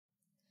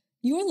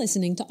You're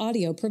listening to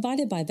audio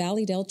provided by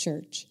Valleydale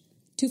Church.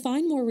 To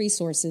find more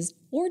resources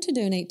or to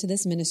donate to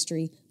this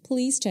ministry,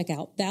 please check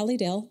out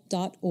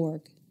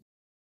valleydale.org.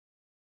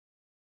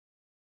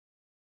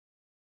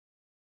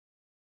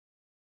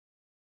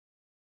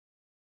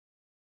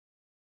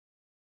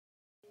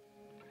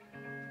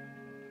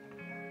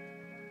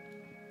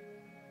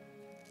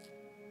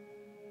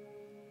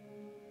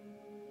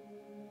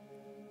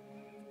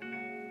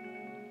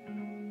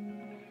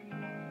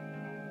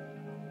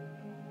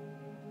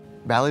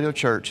 Valleydale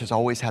Church has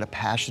always had a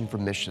passion for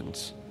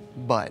missions,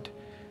 but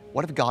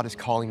what if God is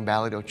calling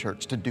Valleydale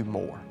Church to do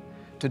more?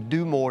 To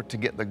do more to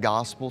get the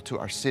gospel to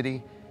our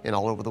city and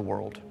all over the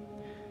world.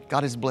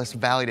 God has blessed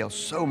Valleydale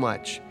so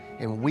much,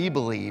 and we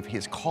believe He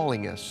is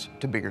calling us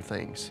to bigger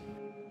things.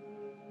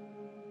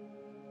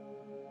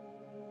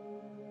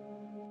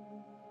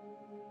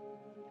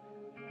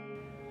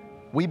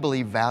 We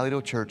believe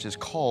Valleydale Church is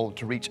called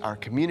to reach our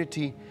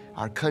community,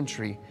 our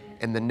country,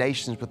 and the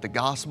nations with the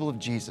gospel of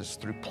Jesus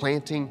through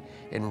planting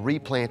and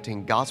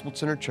replanting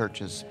gospel-centered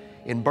churches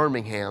in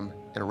Birmingham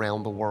and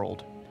around the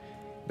world.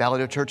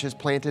 Valleydale Church has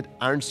planted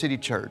Iron City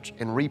Church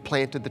and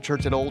replanted the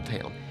church at Old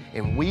Town,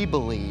 and we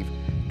believe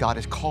God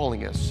is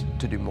calling us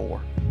to do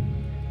more.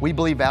 We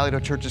believe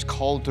Valleydale Church is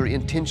called to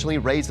intentionally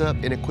raise up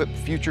and equip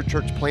future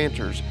church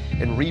planters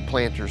and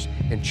replanters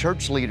and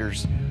church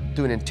leaders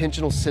through an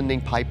intentional sending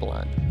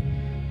pipeline.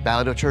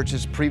 Valleydale Church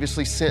has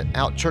previously sent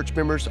out church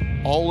members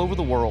all over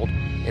the world,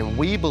 and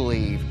we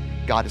believe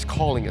God is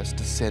calling us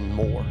to send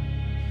more.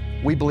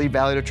 We believe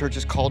Valleydale Church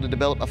is called to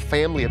develop a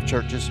family of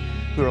churches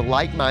who are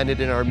like-minded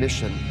in our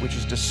mission, which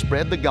is to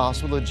spread the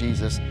gospel of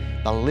Jesus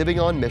by living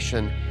on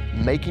mission,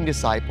 making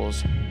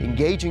disciples,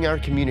 engaging our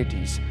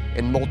communities,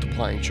 and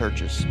multiplying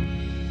churches.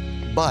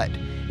 But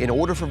in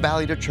order for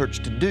Valleydale Church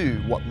to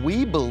do what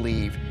we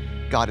believe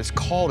God has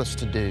called us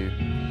to do,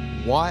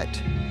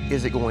 what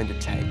is it going to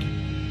take?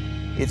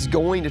 It's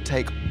going to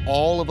take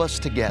all of us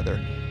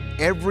together.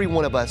 Every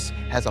one of us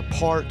has a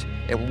part,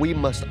 and we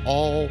must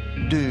all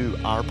do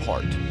our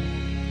part.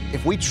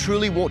 If we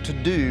truly want to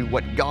do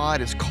what God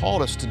has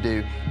called us to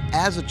do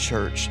as a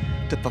church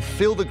to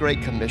fulfill the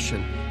Great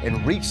Commission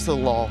and reach the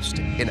lost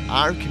in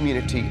our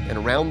community and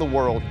around the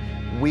world,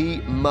 we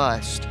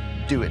must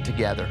do it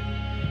together.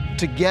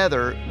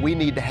 Together, we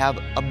need to have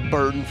a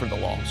burden for the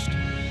lost.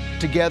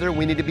 Together,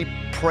 we need to be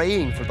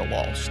praying for the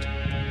lost.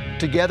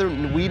 Together,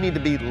 we need to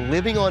be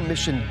living on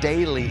mission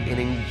daily and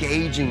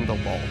engaging the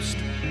lost.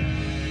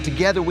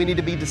 Together, we need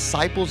to be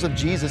disciples of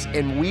Jesus,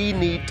 and we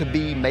need to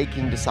be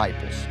making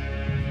disciples.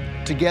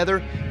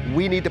 Together,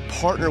 we need to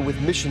partner with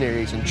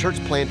missionaries and church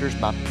planters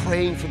by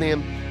praying for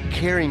them,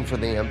 caring for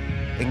them,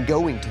 and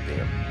going to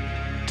them.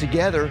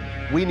 Together,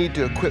 we need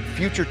to equip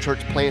future church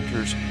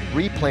planters,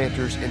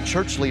 replanters, and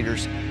church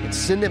leaders and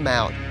send them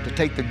out to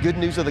take the good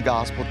news of the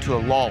gospel to a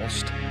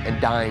lost and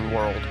dying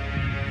world.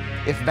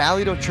 If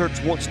Valleydale Church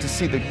wants to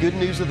see the good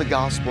news of the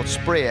gospel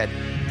spread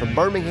from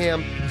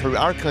Birmingham through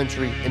our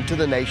country and to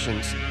the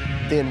nations,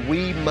 then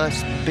we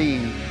must be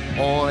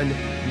on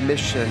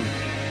mission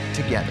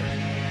together.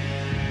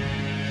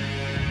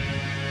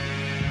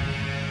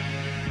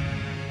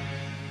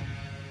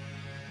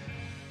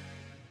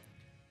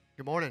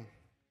 Good morning.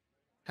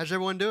 How's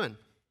everyone doing?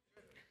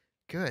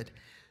 Good.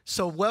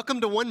 So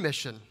welcome to One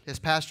Mission, as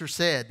Pastor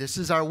said. This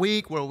is our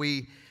week where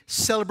we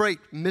celebrate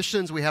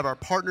missions. We have our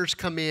partners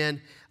come in.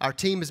 Our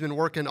team has been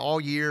working all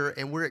year,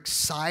 and we're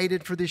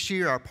excited for this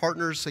year. Our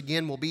partners,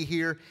 again, will be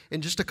here in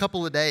just a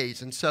couple of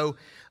days. And so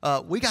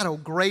we got a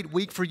great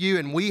week for you,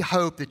 and we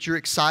hope that you're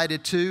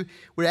excited too.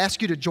 We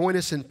ask you to join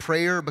us in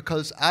prayer,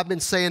 because I've been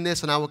saying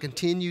this, and I will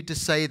continue to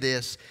say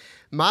this.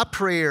 My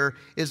prayer,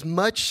 as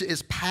much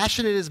as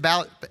passionate as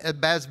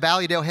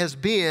Valleydale has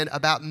been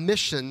about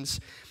missions,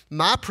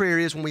 my prayer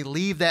is when we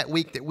leave that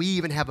week that we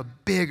even have a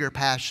bigger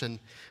passion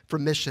for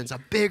missions, a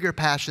bigger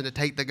passion to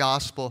take the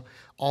gospel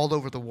all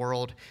over the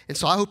world. And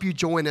so I hope you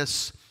join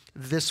us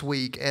this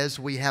week as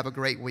we have a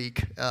great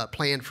week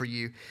planned for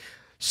you.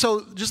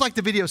 So just like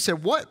the video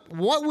said, what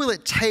will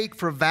it take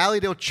for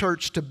Valleydale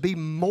Church to be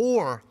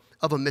more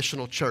of a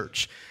missional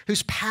church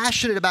who's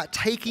passionate about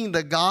taking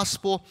the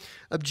gospel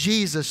of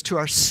Jesus to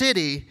our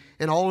city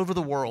and all over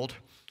the world?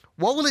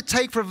 What will it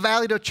take for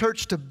Valleydale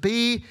Church to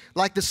be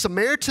like the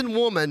Samaritan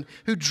woman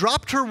who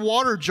dropped her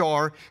water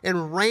jar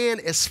and ran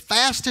as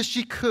fast as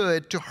she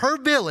could to her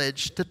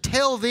village to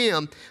tell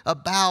them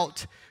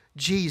about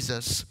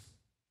Jesus?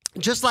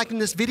 Just like in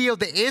this video,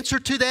 the answer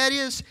to that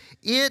is,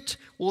 it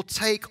will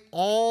take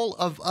all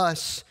of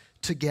us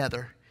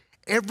together.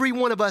 Every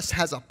one of us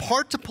has a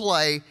part to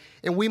play,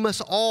 and we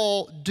must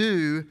all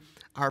do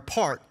our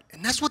part.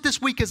 And that's what this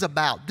week is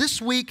about.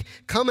 This week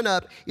coming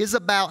up is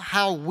about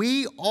how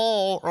we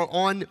all are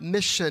on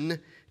mission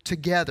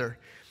together.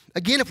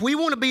 Again, if we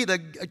want to be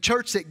the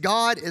church that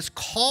God has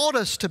called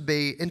us to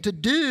be and to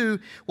do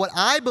what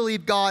I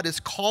believe God has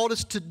called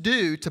us to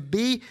do, to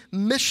be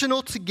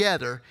missional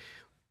together,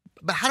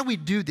 but how do we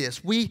do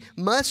this? We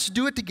must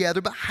do it together,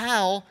 but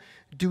how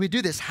do we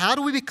do this? How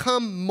do we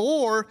become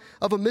more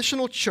of a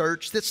missional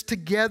church that's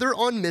together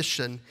on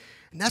mission?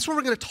 And that's what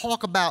we're going to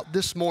talk about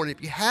this morning.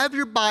 If you have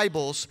your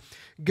Bibles,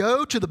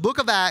 go to the book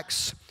of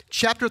Acts,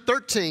 chapter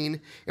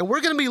 13, and we're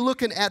going to be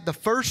looking at the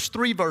first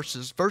three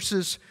verses,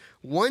 verses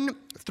 1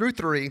 through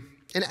 3.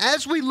 And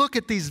as we look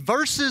at these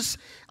verses,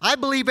 I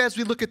believe as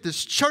we look at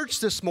this church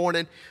this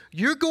morning,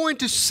 you're going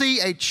to see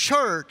a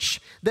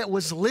church that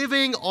was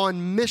living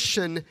on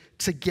mission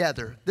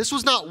together. This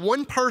was not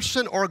one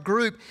person or a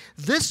group.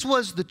 This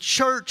was the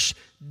church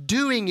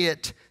doing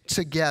it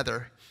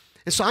together.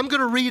 And so I'm going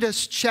to read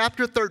us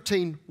chapter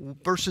 13,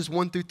 verses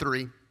 1 through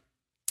 3.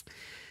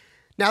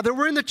 Now there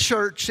were in the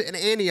church in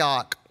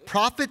Antioch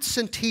prophets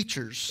and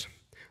teachers: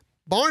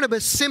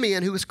 Barnabas,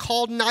 Simeon, who was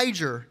called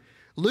Niger,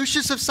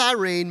 Lucius of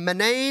Cyrene,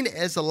 Manaen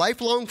as a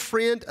lifelong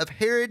friend of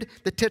Herod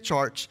the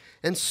Tetrarch,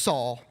 and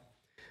Saul.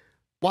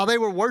 While they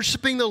were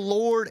worshiping the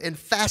Lord and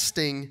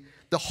fasting,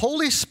 the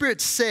Holy Spirit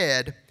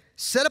said,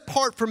 "Set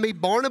apart for me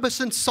Barnabas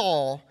and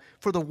Saul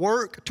for the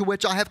work to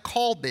which I have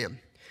called them."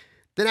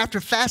 Then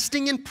after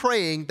fasting and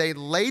praying, they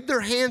laid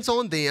their hands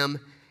on them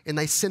and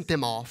they sent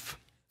them off.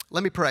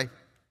 Let me pray.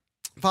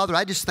 Father,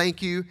 I just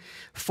thank you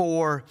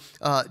for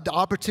the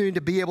opportunity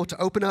to be able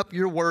to open up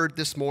your word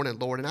this morning,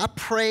 Lord. And I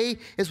pray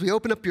as we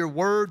open up your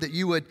word that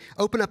you would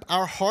open up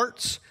our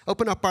hearts,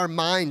 open up our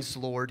minds,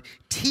 Lord.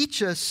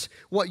 Teach us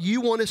what you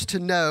want us to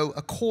know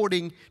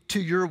according to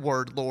your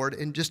word, Lord.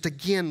 And just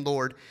again,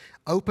 Lord,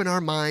 open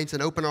our minds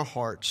and open our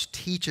hearts.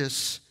 Teach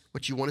us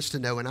what you want us to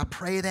know. And I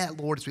pray that,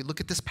 Lord, as we look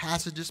at this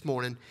passage this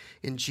morning,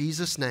 in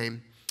Jesus'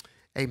 name,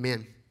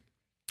 amen.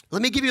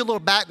 Let me give you a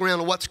little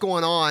background on what's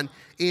going on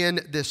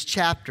in this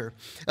chapter.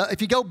 If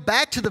you go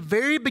back to the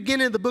very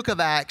beginning of the book of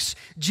Acts,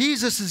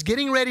 Jesus is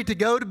getting ready to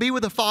go to be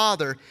with the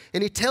Father,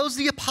 and he tells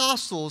the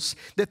apostles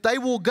that they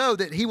will go,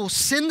 that he will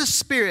send the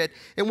Spirit,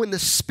 and when the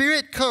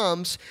Spirit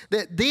comes,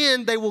 that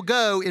then they will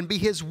go and be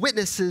his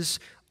witnesses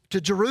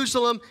to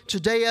Jerusalem,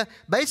 Judea,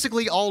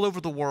 basically all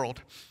over the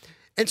world.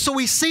 And so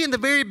we see in the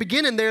very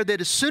beginning there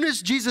that as soon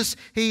as Jesus,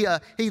 he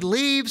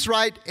leaves,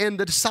 right, and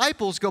the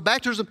disciples go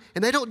back to Jerusalem,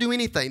 and they don't do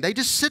anything. They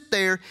just sit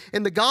there,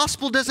 and the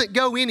gospel doesn't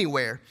go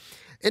anywhere.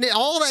 And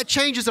all that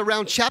changes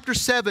around chapter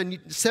 7.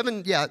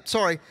 Stephen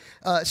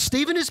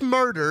is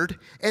murdered,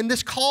 and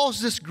this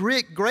caused this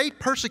great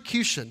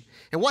persecution.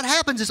 And what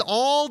happens is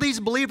all these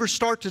believers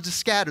start to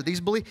scatter.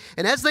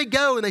 And as they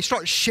go and they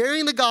start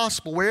sharing the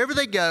gospel wherever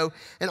they go,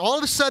 and all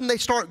of a sudden they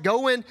start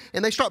going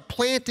and they start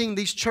planting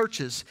these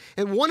churches.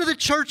 And one of the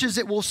churches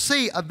that we'll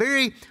see, a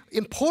very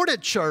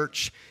important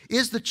church,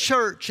 is the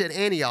church at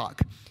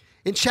Antioch.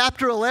 In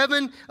chapter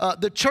 11,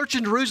 the church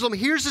in Jerusalem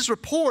hears this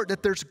report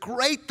that there's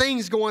great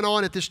things going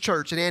on at this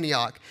church in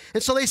Antioch.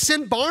 And so they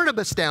send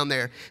Barnabas down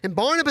there. And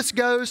Barnabas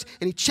goes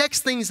and he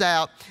checks things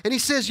out. And he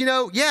says,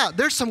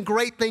 there's some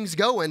great things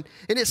going.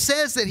 And it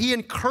says that he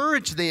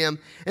encouraged them.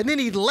 And then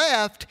he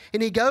left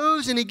and he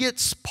goes and he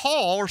gets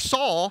Paul or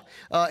Saul.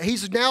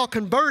 He's now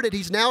converted.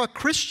 He's now a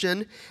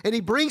Christian. And he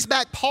brings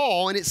back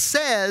Paul. And it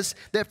says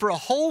that for a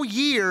whole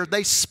year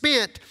they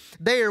spent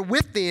there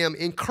with them,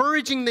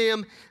 encouraging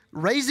them,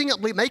 raising up,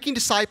 making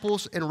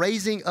disciples and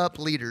raising up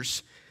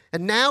leaders.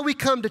 And now we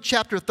come to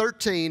chapter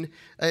 13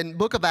 in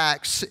book of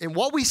Acts. And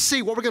what we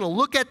see, what we're going to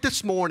look at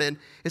this morning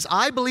is,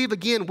 I believe,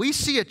 again, we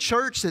see a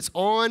church that's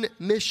on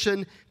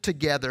mission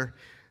together.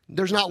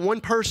 There's not one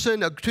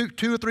person,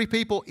 two or three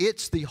people.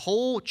 It's the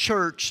whole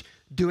church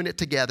doing it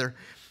together.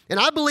 And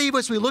I believe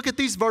as we look at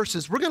these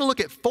verses, we're going to look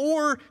at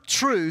 4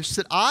 truths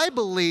that I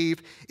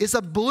believe is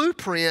a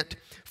blueprint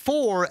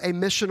for a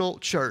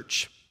missional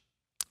church.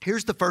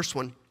 Here's the first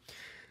one.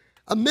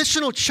 A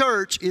missional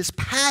church is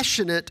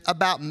passionate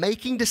about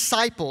making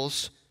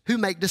disciples who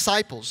make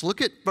disciples.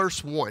 Look at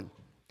verse 1.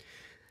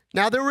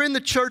 Now there were in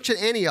the church at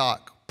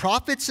Antioch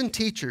prophets and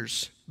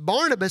teachers: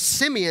 Barnabas,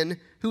 Simeon,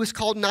 who was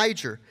called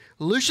Niger,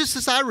 Lucius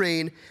of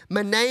Cyrene,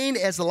 Manaen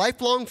as a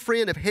lifelong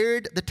friend of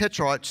Herod the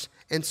Tetrarch,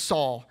 and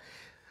Saul.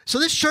 So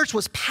this church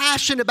was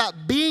passionate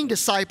about being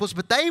disciples,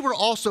 but they were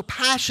also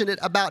passionate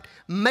about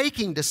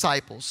making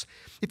disciples.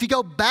 If you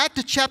go back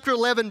to chapter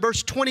 11,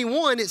 verse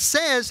 21, it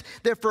says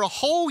that for a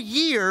whole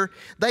year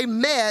they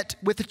met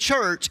with the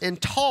church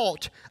and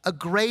taught a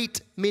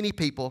great many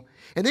people.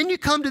 And then you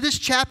come to this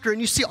chapter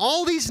and you see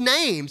all these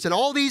names and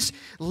all these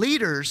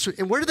leaders,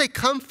 and where do they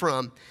come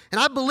from? And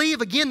I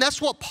believe, again,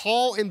 that's what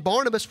Paul and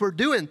Barnabas were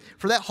doing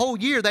for that whole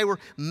year. They were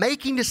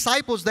making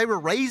disciples, they were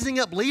raising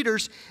up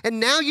leaders, and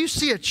now you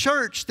see a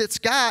church that's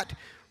got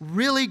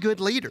really good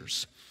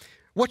leaders.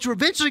 What you're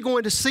eventually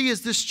going to see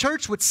is this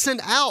church would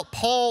send out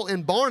Paul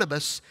and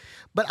Barnabas,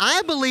 but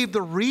I believe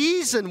the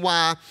reason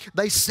why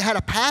they had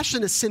a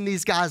passion to send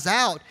these guys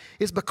out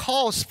is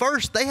because,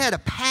 first, they had a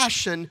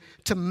passion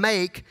to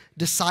make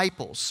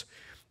disciples.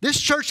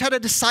 This church had a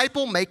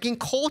disciple-making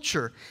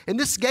culture, and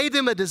this gave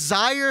them a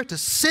desire to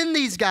send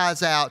these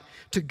guys out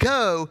to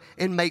go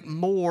and make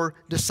more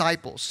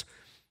disciples.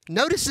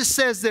 Notice it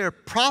says there,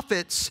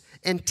 prophets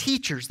and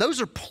teachers. Those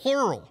are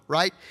plural,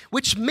 right?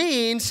 Which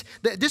means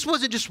that this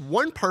wasn't just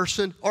one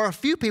person or a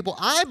few people.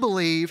 I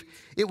believe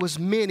it was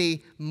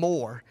many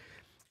more.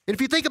 And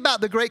if you think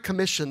about the Great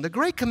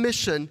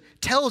Commission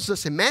tells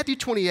us in Matthew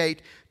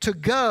 28 to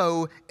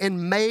go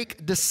and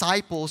make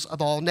disciples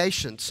of all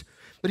nations.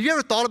 But have you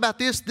ever thought about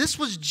this? This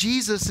was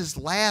Jesus'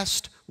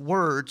 last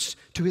words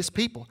to his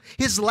people.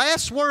 His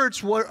last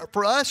words were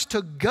for us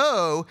to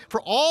go, for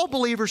all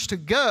believers to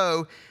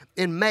go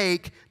and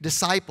make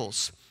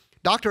disciples.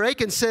 Dr.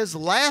 Aiken says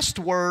last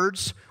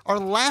words are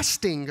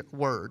lasting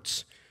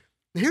words.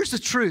 Here's the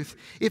truth.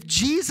 If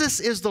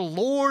Jesus is the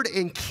Lord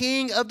and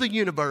King of the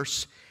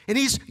universe, and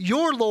he's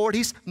your Lord,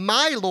 he's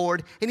my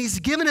Lord, and he's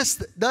given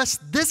us thus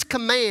this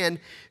command,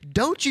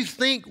 don't you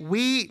think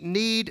we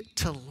need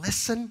to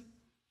listen?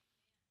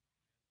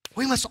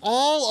 We must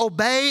all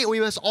obey, and we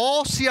must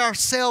all see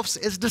ourselves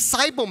as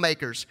disciple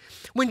makers.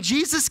 When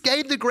Jesus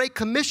gave the Great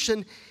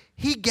Commission,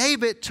 he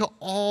gave it to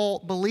all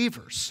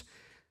believers.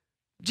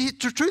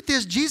 The truth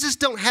is, Jesus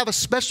don't have a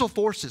special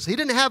forces. He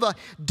didn't have a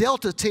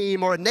Delta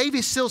team or a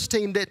Navy SEALs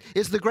team that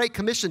is the Great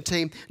Commission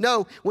team.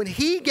 No, when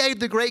he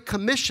gave the Great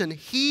Commission,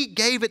 he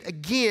gave it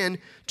again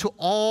to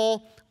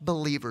all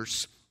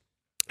believers.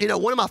 You know,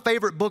 one of my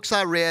favorite books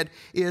I read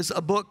is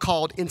a book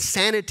called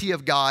Insanity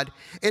of God,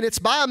 and it's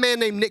by a man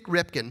named Nick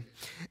Ripken.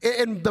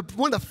 And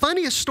one of the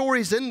funniest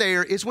stories in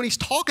there is when he's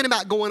talking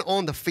about going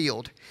on the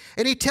field.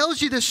 And he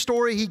tells you this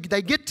story. Him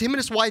and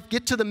his wife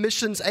get to the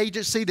missions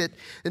agency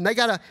and they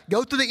got to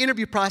go through the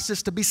interview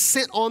process to be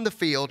sent on the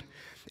field.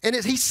 And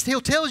he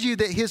tells you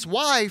that his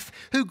wife,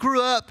 who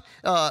grew up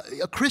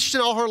a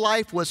Christian all her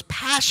life, was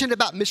passionate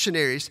about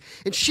missionaries.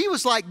 And she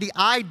was like the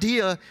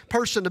ideal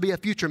person to be a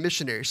future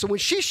missionary. So when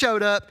she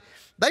showed up,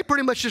 they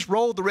pretty much just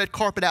rolled the red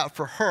carpet out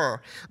for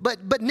her.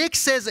 But Nick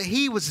says that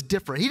he was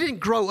different. He didn't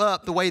grow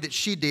up the way that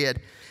she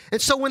did.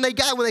 And so when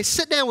they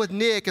sit down with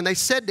Nick and they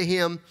said to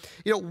him,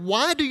 you know,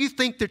 why do you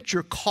think that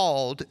you're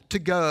called to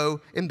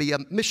go and be a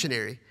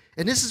missionary?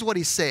 And this is what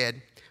he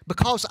said: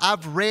 because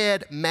I've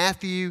read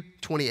Matthew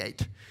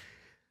 28.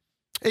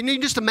 And you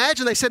can just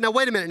imagine they said, now,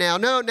 wait a minute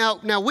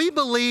now, we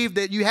believe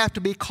that you have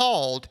to be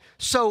called.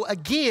 So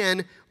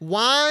again,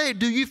 why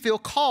do you feel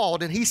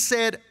called? And he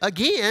said,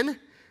 again,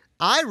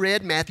 I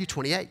read Matthew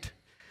 28.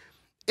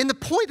 And the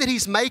point that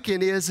he's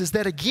making is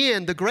that,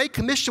 again, the Great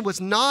Commission was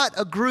not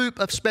a group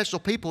of special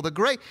people. The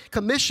Great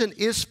Commission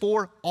is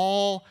for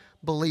all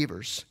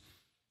believers.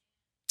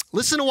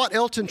 Listen to what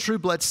Elton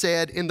Trueblood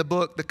said in the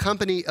book, The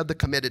Company of the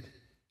Committed.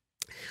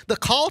 The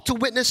call to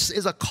witness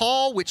is a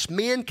call which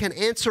men can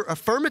answer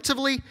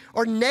affirmatively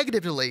or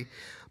negatively.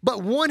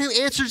 But one who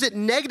answers it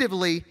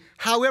negatively,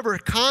 however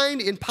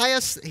kind and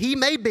pious he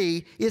may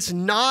be, is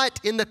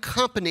not in the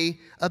company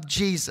of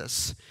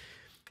Jesus.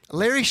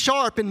 Larry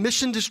Sharp in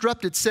Mission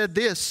Disrupted said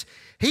this: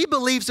 he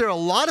believes there are a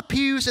lot of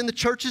pews in the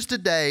churches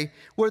today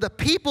where the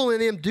people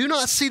in them do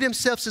not see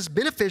themselves as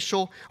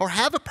beneficial or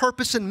have a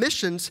purpose in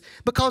missions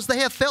because they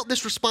have felt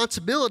this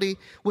responsibility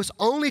was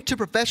only to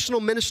professional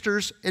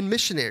ministers and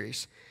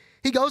missionaries.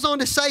 He goes on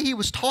to say he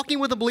was talking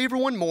with a believer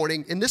one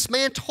morning, and this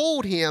man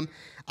told him,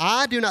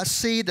 I do not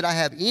see that I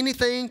have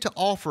anything to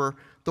offer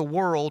the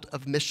world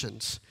of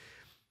missions.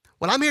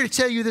 Well, I'm here to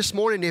tell you this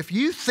morning, if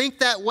you think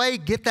that way,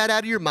 get that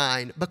out of your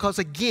mind, because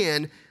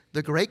again,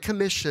 the Great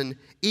Commission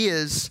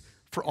is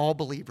for all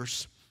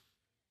believers.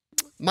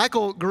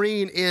 Michael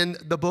Green, in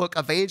the book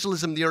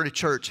Evangelism in the Early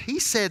Church, he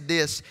said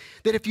this,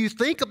 that if you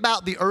think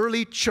about the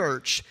early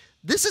church,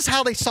 this is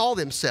how they saw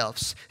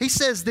themselves. He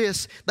says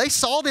this: they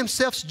saw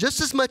themselves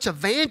just as much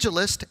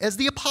evangelists as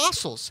the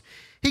apostles.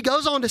 He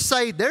goes on to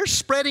say their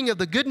spreading of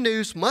the good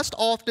news must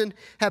often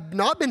have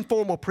not been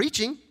formal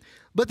preaching,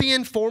 but the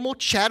informal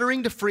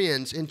chattering to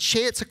friends and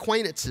chance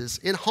acquaintances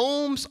in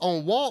homes,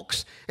 on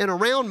walks, and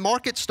around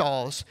market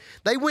stalls.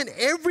 They went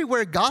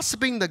everywhere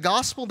gossiping the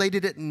gospel. They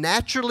did it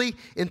naturally,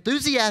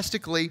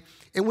 enthusiastically,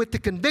 and with the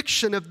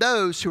conviction of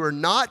those who are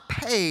not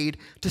paid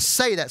to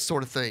say that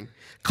sort of thing.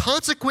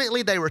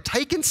 Consequently, they were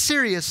taken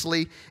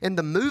seriously, and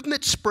the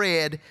movement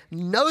spread,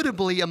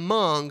 notably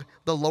among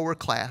the lower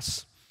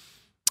class.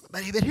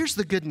 But here's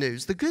the good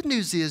news. The good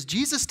news is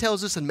Jesus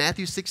tells us in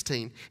Matthew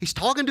 16, he's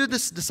talking to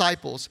his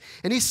disciples,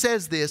 and he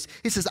says this.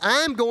 He says,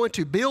 I'm going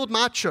to build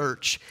my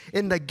church,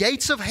 and the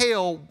gates of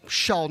hell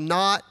shall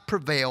not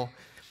prevail.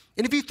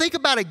 And if you think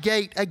about a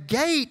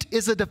gate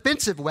is a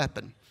defensive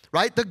weapon,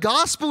 right? The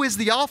gospel is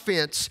the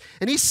offense.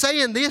 And he's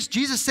saying this.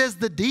 Jesus says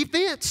the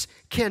defense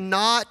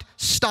cannot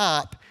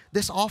stop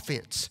this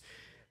offense.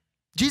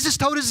 Jesus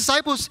told his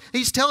disciples,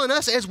 he's telling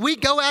us, as we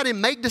go out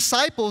and make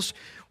disciples,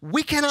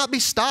 we cannot be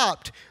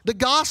stopped. The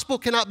gospel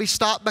cannot be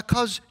stopped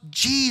because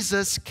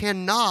Jesus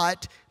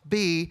cannot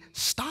be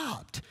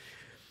stopped.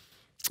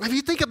 If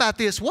you think about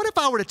this, what if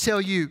I were to tell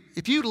you,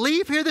 if you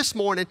leave here this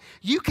morning,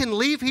 you can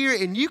leave here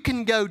and you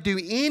can go do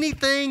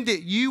anything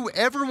that you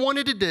ever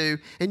wanted to do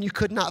and you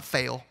could not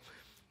fail.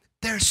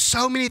 There's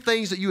so many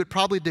things that you would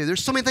probably do.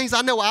 There's so many things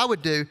I know I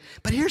would do.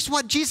 But here's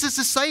what Jesus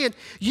is saying.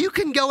 You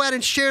can go out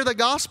and share the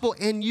gospel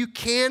and you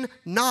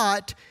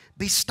cannot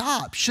be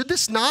stopped. Should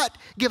this not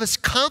give us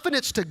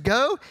confidence to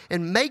go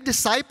and make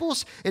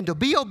disciples and to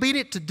be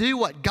obedient to do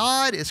what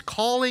God is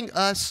calling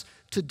us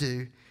to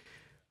do?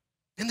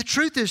 And the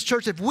truth is,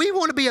 church, if we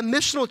want to be a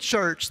missional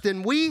church,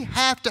 then we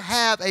have to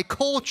have a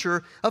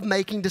culture of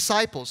making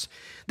disciples.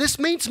 This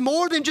means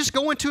more than just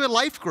going to a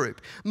life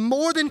group,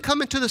 more than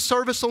coming to the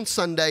service on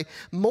Sunday,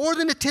 more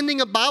than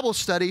attending a Bible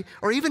study,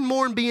 or even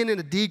more than being in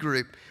a D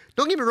group.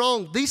 Don't get me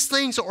wrong, these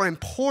things are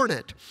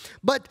important.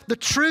 But the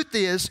truth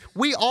is,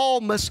 we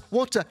all must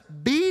want to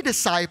be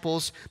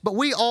disciples, but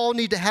we all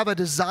need to have a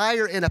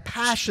desire and a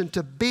passion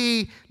to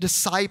be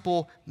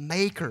disciple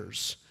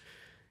makers.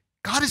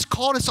 God has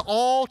called us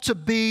all to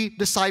be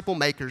disciple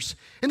makers.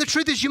 And the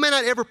truth is, you may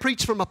not ever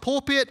preach from a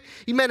pulpit,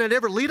 you may not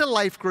ever lead a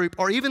life group,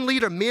 or even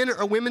lead a men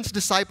or women's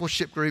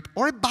discipleship group,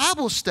 or a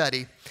Bible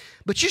study,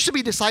 but you should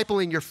be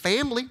discipling your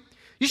family.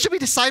 You should be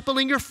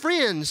discipling your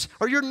friends,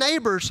 or your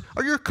neighbors,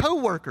 or your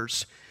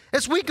coworkers.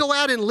 As we go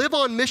out and live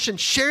on mission,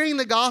 sharing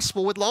the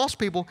gospel with lost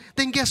people,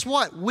 then guess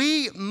what?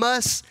 We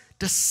must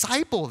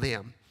disciple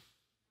them.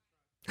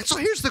 And so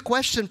here's the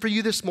question for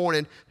you this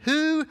morning.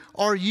 Who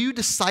are you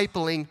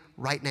discipling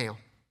right now?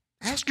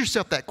 Ask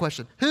yourself that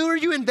question. Who are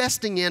you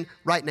investing in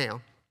right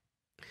now?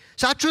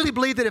 So I truly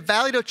believe that if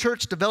Valleydale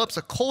Church develops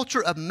a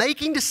culture of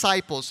making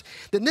disciples,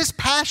 then this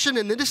passion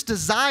and this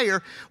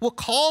desire will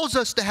cause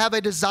us to have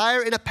a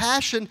desire and a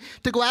passion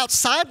to go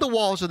outside the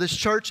walls of this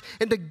church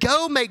and to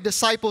go make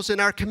disciples in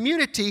our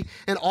community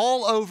and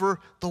all over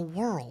the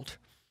world.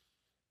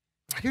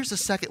 Here's the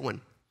second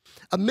one.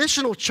 A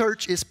missional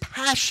church is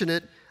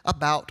passionate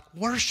about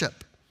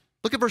worship.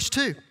 Look at verse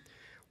 2.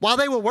 While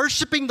they were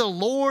worshiping the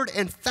Lord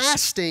and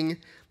fasting,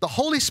 the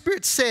Holy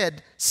Spirit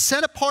said,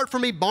 "Set apart for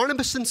me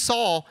Barnabas and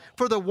Saul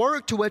for the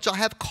work to which I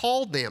have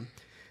called them."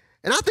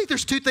 And I think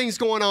there's two things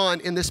going on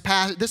in this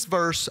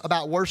verse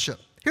about worship.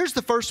 Here's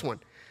the first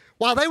one.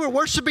 While they were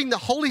worshiping the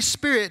Holy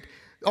Spirit,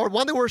 or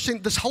while they were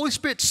worshiping, this Holy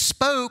Spirit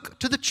spoke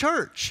to the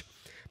church.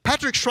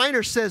 Patrick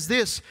Schreiner says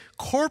this: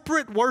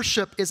 corporate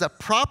worship is a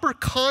proper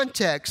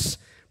context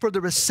for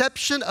the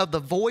reception of the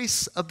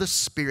voice of the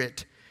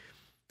Spirit.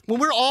 When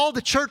we're all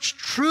the church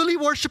truly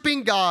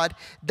worshiping God,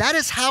 that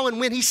is how and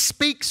when He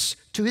speaks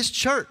to His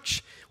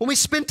church. When we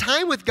spend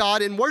time with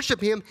God and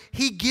worship Him,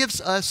 He gives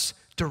us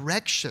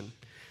direction.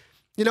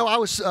 You know,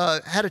 I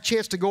had a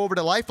chance to go over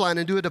to Lifeline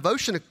and do a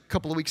devotion a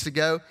couple of weeks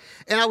ago,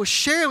 and I was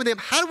sharing with them,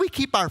 how do we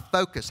keep our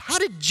focus? How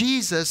did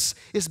Jesus,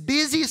 as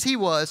busy as He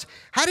was,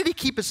 how did He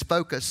keep His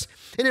focus?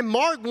 And in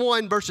Mark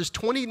 1, verses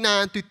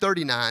 29 through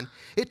 39,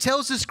 it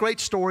tells this great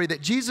story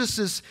that Jesus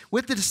is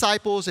with the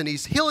disciples, and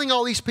He's healing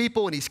all these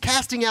people, and He's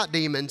casting out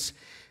demons,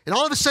 and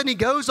all of a sudden He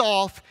goes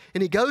off,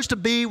 and He goes to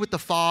be with the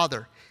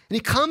Father. And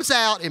He comes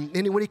out, and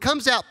when He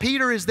comes out,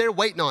 Peter is there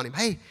waiting on Him.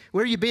 "Hey,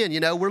 where you been? You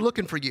know, we're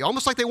looking for you."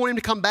 Almost like they want Him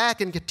to come back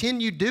and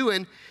continue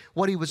doing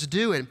what He was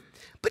doing.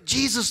 But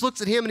Jesus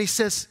looks at him and He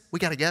says, "We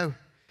got to go.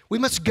 We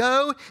must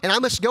go, and I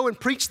must go and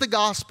preach the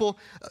gospel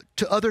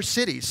to other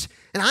cities."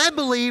 And I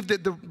believe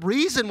that the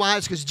reason why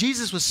is because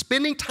Jesus was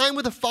spending time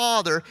with the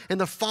Father, and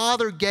the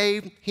Father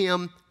gave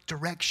Him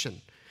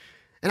direction.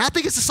 And I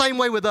think it's the same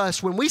way with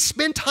us. When we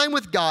spend time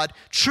with God,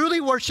 truly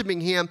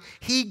worshiping Him,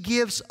 He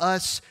gives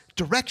us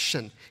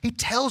direction. He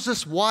tells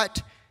us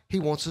what He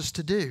wants us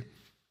to do.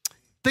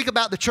 Think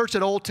about the church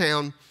at Old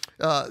Town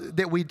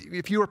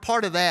if you were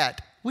part of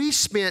that. We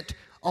spent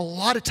a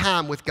lot of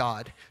time with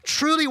God,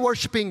 truly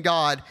worshiping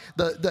God.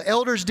 The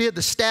elders did,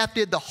 the staff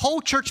did, the whole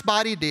church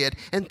body did.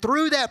 And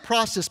through that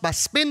process, by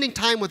spending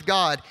time with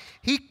God,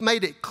 He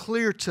made it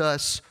clear to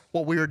us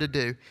what we were to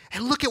do.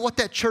 And look at what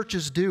that church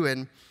is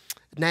doing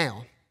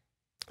now.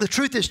 The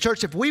truth is,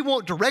 church, if we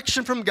want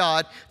direction from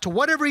God to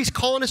whatever He's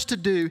calling us to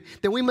do,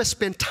 then we must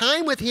spend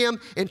time with Him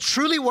and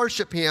truly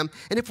worship Him.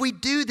 And if we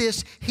do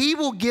this, He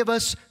will give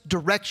us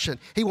direction.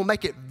 He will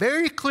make it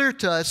very clear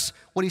to us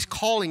what He's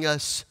calling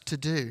us to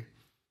do.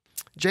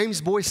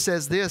 James Boyce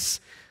says this: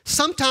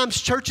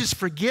 sometimes churches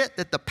forget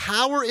that the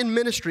power in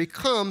ministry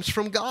comes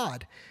from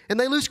God, and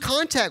they lose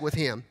contact with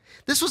Him.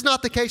 This was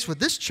not the case with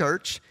this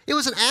church. It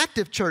was an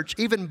active church,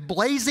 even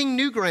blazing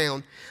new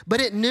ground, but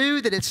it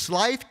knew that its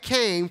life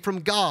came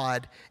from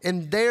God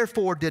and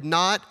therefore did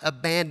not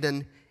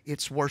abandon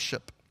its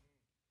worship.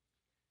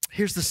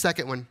 Here's the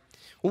second one.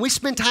 When we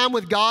spend time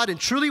with God and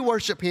truly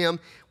worship Him,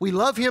 we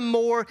love Him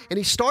more, and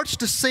He starts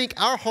to sync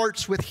our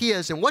hearts with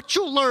His. And what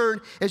you'll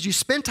learn as you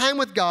spend time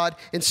with God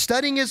and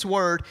studying His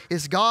Word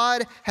is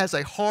God has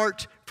a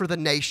heart for the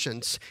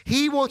nations.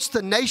 He wants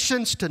the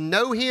nations to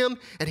know Him,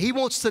 and He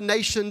wants the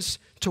nations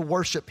to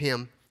worship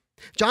Him.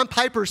 John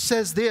Piper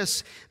says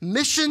this: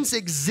 missions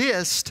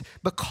exist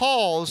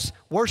because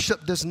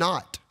worship does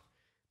not.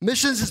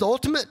 Missions is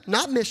ultimate,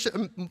 not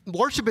mission.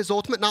 Worship is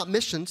ultimate, not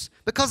missions,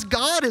 because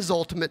God is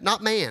ultimate,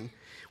 not man.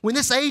 When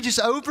this age is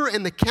over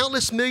and the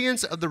countless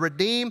millions of the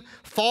redeemed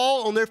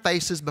fall on their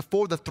faces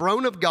before the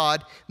throne of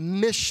God,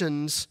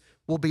 missions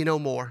will be no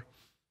more.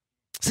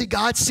 See,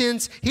 God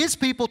sends His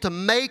people to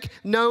make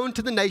Him known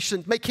to the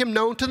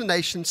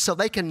nations so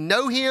they can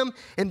know Him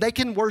and they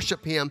can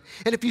worship Him.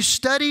 And if you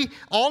study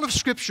all of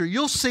Scripture,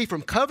 you'll see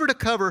from cover to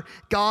cover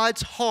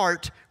God's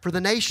heart for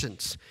the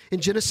nations.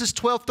 In Genesis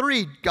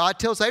 12:3, God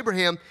tells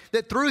Abraham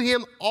that through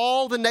him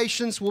all the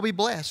nations will be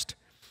blessed.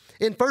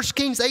 In 1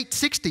 Kings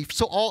 8:60,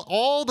 so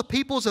all the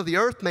peoples of the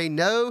earth may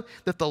know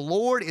that the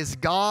Lord is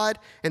God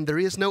and there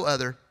is no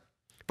other.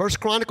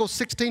 1 Chronicles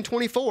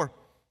 16:24,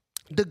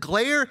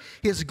 declare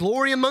his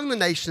glory among the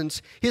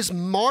nations, his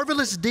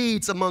marvelous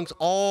deeds amongst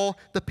all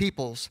the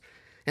peoples.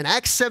 In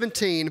Acts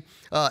 17,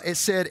 it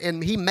said,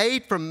 and he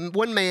made from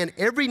one man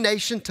every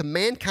nation to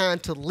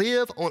mankind to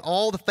live on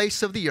all the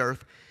face of the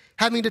earth,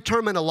 having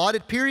determined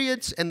allotted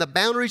periods and the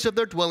boundaries of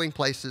their dwelling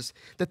places,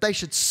 that they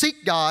should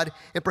seek God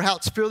and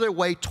perhaps feel their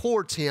way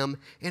towards him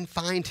and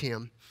find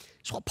him.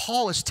 So what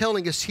Paul is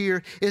telling us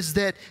here is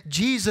that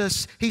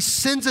Jesus, he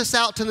sends us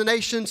out to the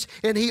nations,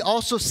 and he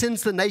also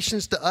sends the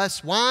nations to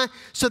us. Why?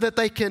 So that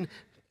they can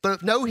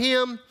know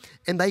him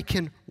and they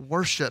can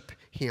worship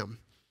him.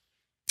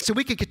 So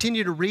we can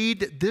continue to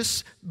read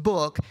this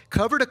book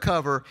cover to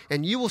cover,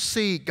 and you will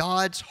see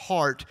God's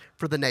heart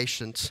for the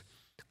nations.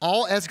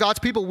 All as God's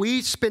people,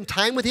 we spend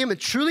time with him and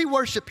truly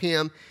worship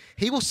him.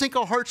 He will sync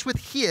our hearts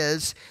with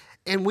his,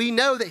 and we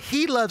know that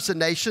he loves the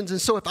nations.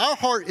 And so if our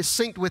heart is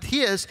synced with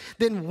his,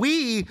 then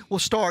we will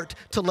start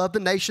to love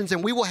the nations,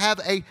 and we will have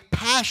a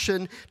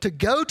passion to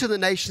go to the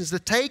nations, to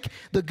take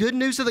the good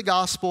news of the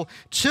gospel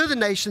to the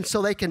nations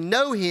so they can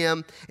know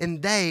him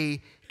and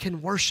they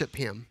can worship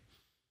him.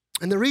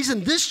 And the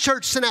reason this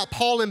church sent out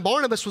Paul and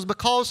Barnabas was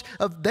because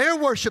of their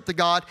worship to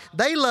God.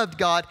 They loved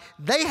God.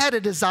 They had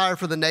a desire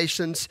for the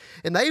nations,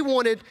 and they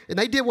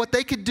did what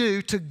they could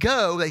do to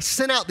go. They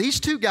sent out these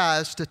two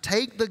guys to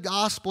take the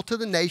gospel to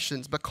the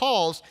nations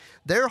because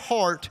their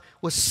heart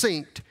was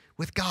synced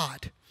with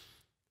God.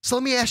 So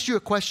let me ask you a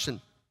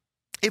question.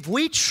 If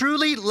we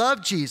truly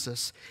love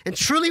Jesus and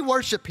truly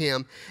worship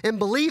him and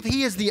believe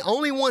he is the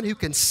only one who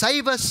can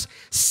save us,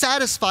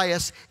 satisfy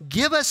us,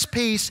 give us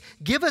peace,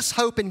 give us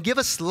hope, and give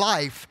us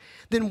life,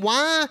 then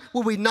why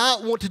would we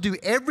not want to do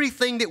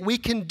everything that we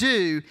can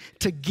do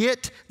to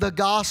get the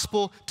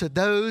gospel to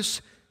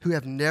those who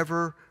have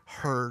never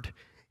heard?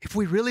 If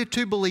we really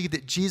do believe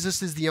that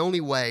Jesus is the only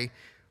way,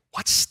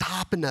 what's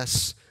stopping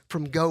us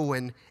from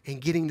going and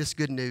getting this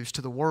good news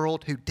to the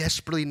world who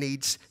desperately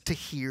needs to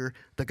hear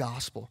the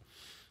gospel?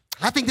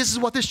 I think this is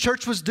what this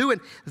church was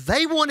doing.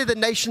 They wanted the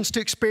nations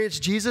to experience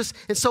Jesus,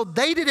 and so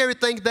they did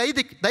everything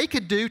they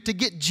could do to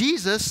get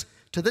Jesus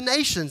to the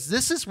nations.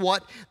 This is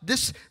what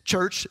this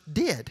church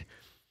did.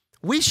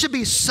 We should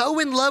be so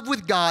in love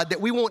with God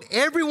that we want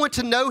everyone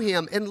to know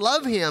him and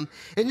love him,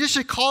 and this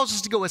should cause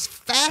us to go as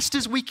fast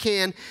as we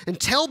can and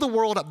tell the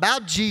world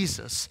about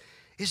Jesus.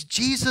 Is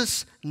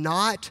Jesus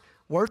not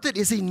worth it?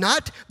 Is he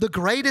not the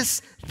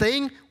greatest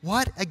thing?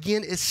 What,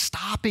 again, is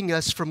stopping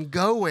us from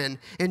going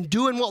and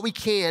doing what we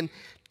can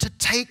to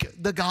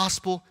take the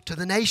gospel to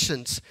the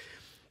nations?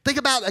 Think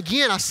about,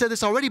 again, I said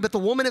this already, but the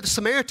woman at the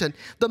Samaritan,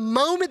 the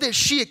moment that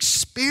she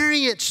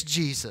experienced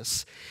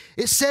Jesus,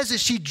 it says that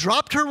she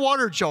dropped her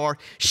water jar.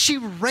 She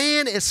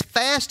ran as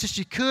fast as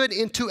she could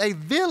into a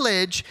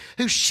village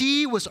who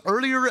she was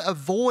earlier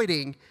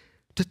avoiding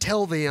to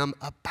tell them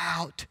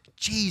about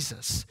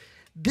Jesus.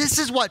 This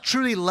is what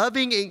truly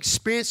loving and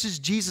experiences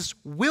Jesus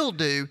will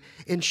do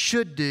and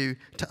should do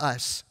to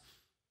us.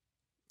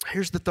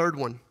 Here's the third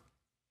one.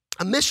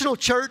 A missional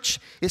church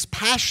is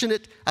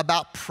passionate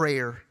about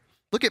prayer.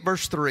 Look at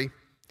verse 3.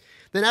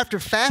 Then after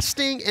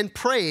fasting and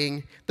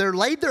praying, they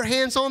laid their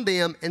hands on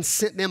them and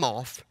sent them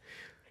off.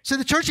 So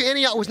the church at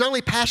Antioch was not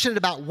only passionate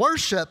about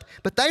worship,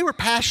 but they were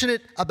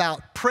passionate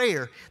about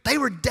prayer. They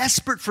were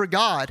desperate for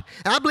God.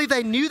 And I believe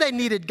they knew they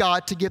needed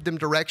God to give them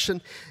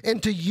direction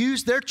and to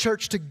use their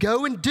church to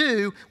go and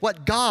do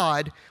what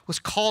God was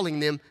calling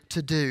them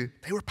to do.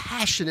 They were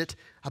passionate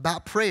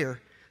about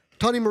prayer.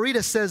 Tony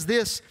Merida says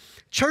this,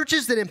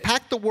 churches that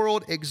impact the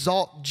world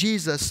exalt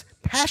Jesus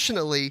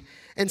passionately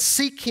and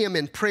seek him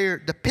in prayer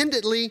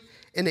dependently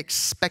and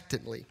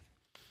expectantly.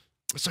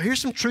 So here's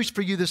some truths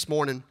for you this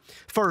morning.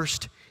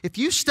 First, if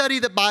you study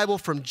the Bible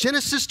from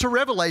Genesis to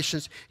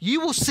Revelations,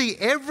 you will see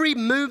every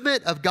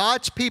movement of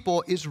God's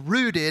people is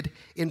rooted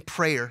in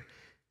prayer.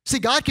 See,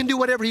 God can do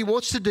whatever he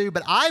wants to do,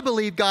 but I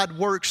believe God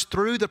works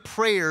through the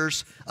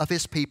prayers of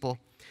his people.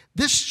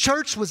 This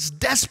church was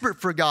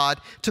desperate for God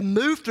to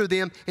move through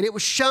them, and it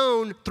was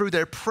shown through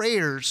their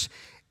prayers.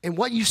 And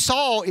what you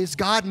saw is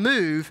God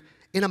move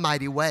in a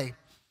mighty way.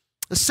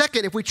 The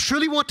second, if we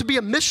truly want to be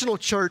a missional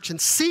church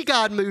and see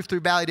God move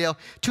through Valleydale,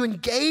 to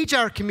engage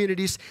our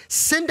communities,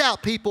 send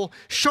out people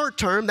short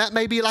term, that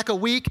may be like a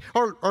week,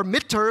 or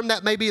midterm,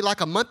 that may be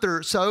like a month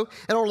or so,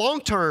 and or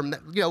long term,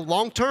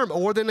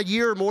 more than a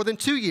year or more than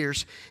 2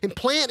 years, and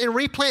plant and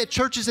replant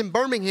churches in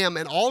Birmingham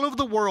and all over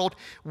the world,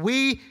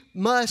 we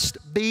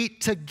must be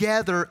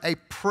together a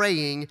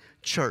praying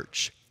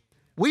church.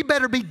 We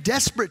better be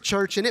desperate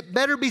church, and it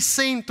better be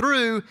seen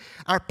through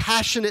our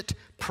passionate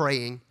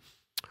praying.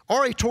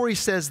 R.A. Torrey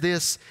says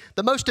this,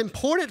 the most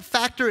important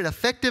factor in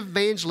effective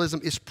evangelism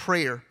is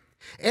prayer.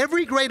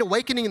 Every great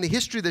awakening in the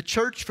history of the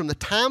church from the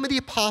time of the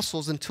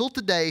apostles until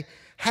today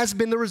has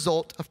been the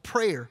result of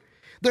prayer.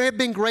 There have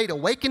been great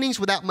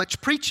awakenings without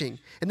much preaching,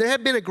 and there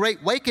have been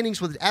great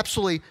awakenings with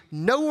absolutely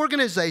no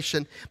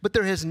organization, but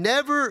there has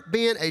never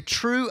been a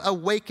true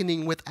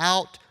awakening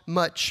without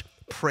much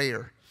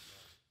prayer.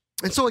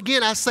 And so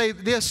again, I say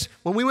this,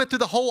 when we went through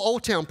the whole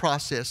Old Town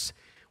process,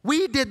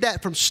 we did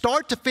that from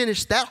start to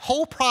finish. That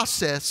whole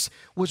process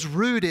was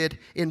rooted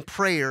in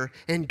prayer,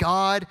 and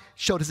God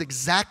showed us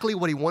exactly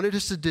what he wanted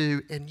us to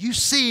do. And you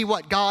see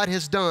what God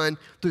has done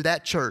through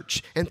that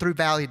church and through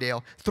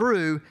Valleydale,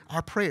 through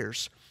our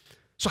prayers.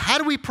 So how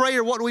do we pray,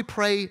 or what do we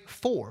pray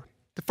for?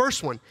 The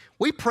first one,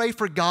 we pray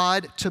for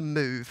God to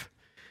move.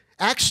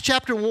 Acts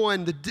chapter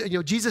 1,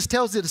 Jesus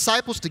tells the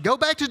disciples to go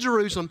back to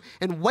Jerusalem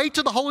and wait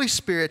till the Holy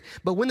Spirit.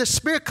 But when the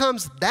Spirit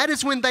comes, that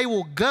is when they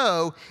will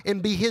go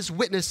and be his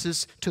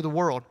witnesses to the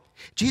world.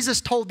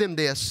 Jesus told them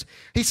this.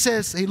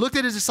 He looked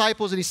at his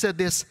disciples and he said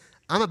this,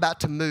 I'm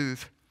about to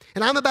move.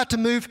 And I'm about to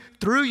move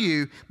through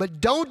you,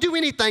 but don't do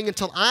anything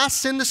until I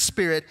send the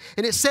Spirit.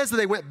 And it says that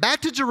they went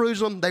back to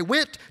Jerusalem, they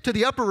went to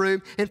the upper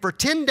room, and for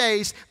 10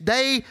 days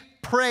they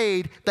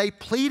prayed, they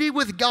pleaded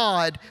with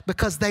God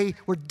because they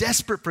were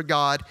desperate for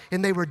God,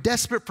 and they were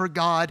desperate for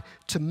God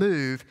to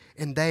move,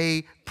 and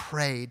they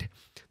prayed.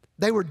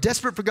 They were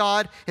desperate for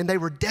God, and they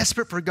were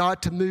desperate for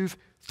God to move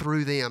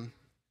through them.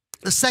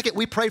 The second,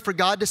 we pray for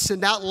God to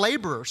send out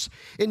laborers.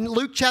 In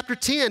Luke chapter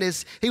 10,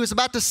 as he was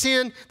about to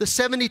send the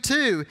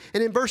 72,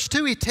 and in verse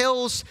 2, he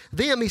tells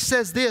them, he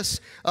says this,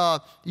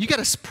 you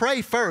got to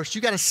pray first.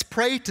 You got to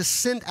pray to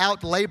send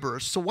out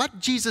laborers. So what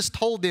Jesus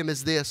told them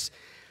is this,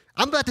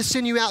 I'm about to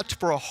send you out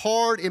for a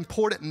hard,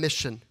 important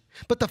mission.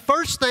 But the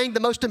first thing, the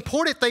most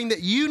important thing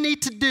that you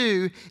need to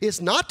do is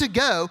not to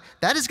go.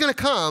 That is going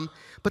to come.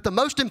 But the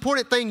most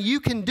important thing you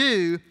can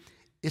do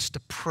is to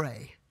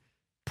pray.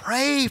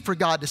 Pray for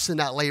God to send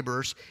out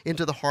laborers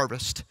into the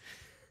harvest.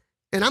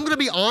 And I'm going to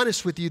be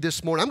honest with you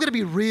this morning. I'm going to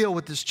be real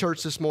with this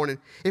church this morning.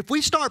 If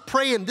we start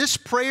praying this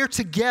prayer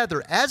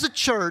together as a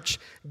church,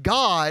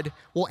 God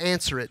will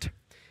answer it.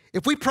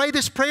 If we pray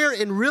this prayer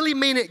and really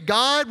mean it,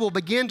 God will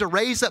begin to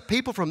raise up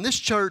people from this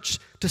church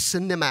to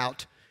send them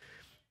out.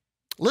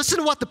 Listen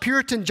to what the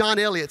Puritan John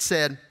Eliot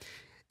said.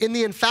 In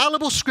the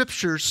infallible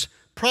scriptures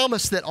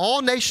promise that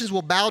all nations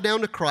will bow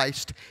down to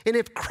Christ. And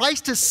if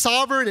Christ is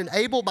sovereign and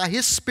able by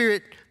his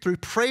Spirit through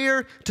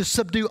prayer to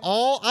subdue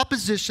all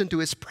opposition to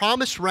his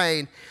promised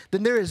reign,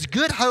 then there is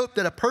good hope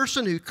that a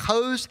person who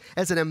goes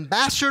as an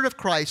ambassador of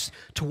Christ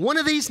to one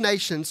of these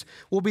nations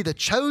will be the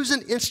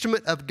chosen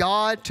instrument of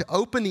God to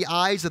open the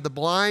eyes of the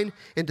blind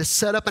and to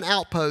set up an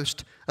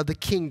outpost of the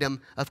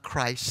kingdom of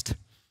Christ.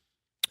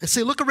 And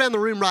see, look around the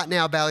room right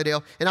now,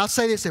 Valleydale, and I'll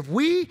say this, if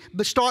we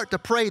start to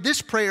pray this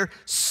prayer,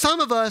 some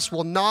of us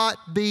will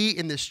not be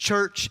in this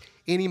church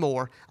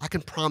anymore. I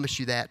can promise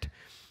you that.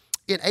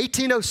 In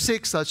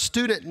 1806, a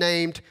student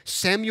named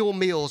Samuel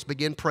Mills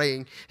began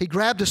praying. He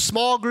grabbed a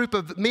small group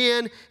of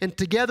men, and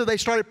together they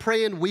started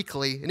praying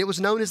weekly, and it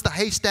was known as the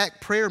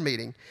Haystack Prayer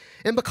Meeting.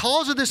 And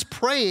because of this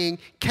praying,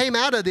 came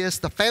out of this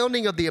the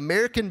founding of the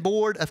American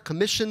Board of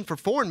Commission for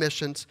Foreign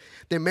Missions,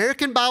 the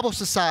American Bible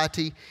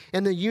Society,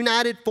 and the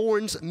United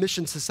Foreign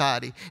Mission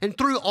Society. And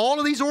through all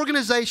of these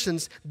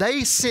organizations,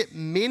 they sent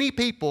many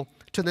people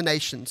to the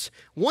nations.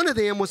 One of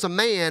them was a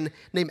man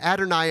named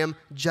Adoniram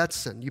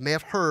Judson. You may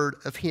have heard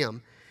of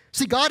him.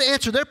 See, God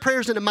answered their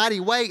prayers in a mighty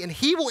way, and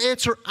he will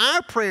answer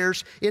our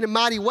prayers in a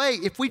mighty way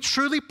if we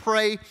truly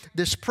pray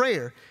this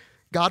prayer.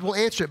 God will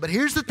answer it. But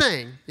here's the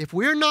thing. If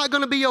we're not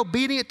going to be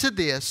obedient to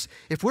this,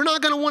 if we're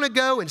not going to want to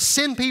go and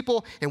send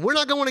people, and we're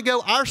not going to want to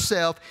go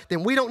ourselves,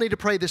 then we don't need to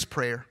pray this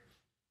prayer.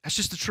 That's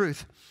just the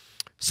truth.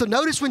 So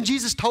notice when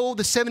Jesus told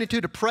the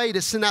 72 to pray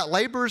to send out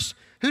laborers,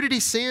 who did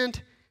he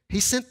send? He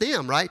sent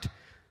them, right?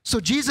 So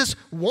Jesus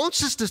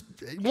wants us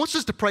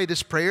to pray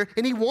this prayer,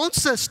 and he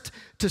wants us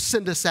to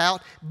send us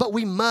out, but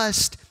we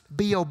must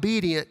be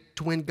obedient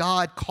to when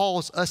God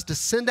calls us to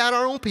send out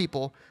our own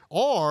people,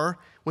 or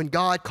when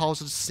God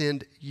calls us to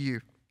send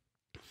you.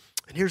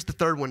 And here's the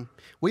third one.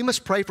 We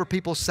must pray for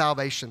people's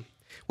salvation.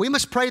 We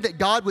must pray that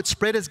God would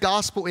spread his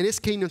gospel and his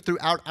kingdom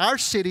throughout our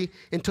city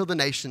and to the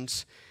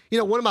nations. You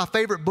know, one of my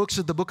favorite books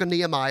is the book of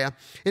Nehemiah.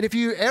 And if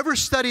you ever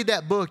study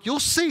that book, you'll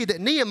see that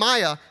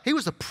Nehemiah, he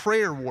was a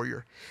prayer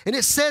warrior. And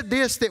it said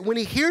this, that when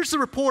he hears the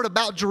report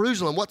about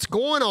Jerusalem, what's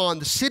going on,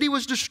 the city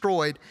was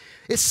destroyed,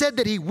 it said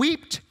that he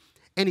wept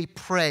and he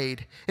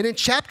prayed. And in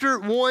chapter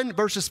 1,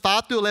 verses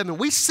 5 through 11,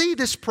 we see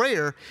this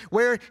prayer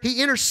where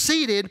he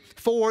interceded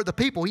for the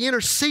people. He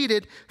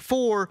interceded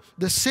for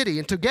the city.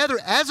 And together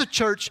as a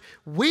church,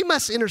 we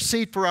must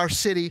intercede for our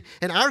city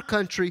and our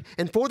country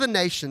and for the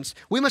nations.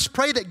 We must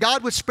pray that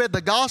God would spread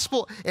the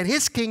gospel and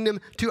his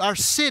kingdom to our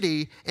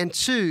city and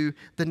to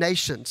the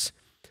nations.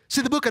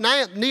 See, the book of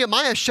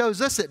Nehemiah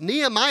shows us that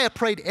Nehemiah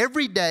prayed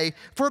every day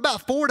for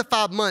about 4 to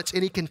 5 months,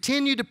 and he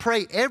continued to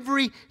pray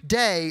every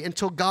day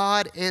until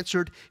God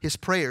answered his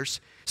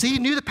prayers. See, he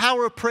knew the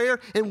power of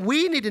prayer, and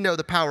we need to know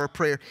the power of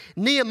prayer.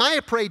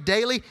 Nehemiah prayed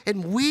daily,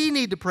 and we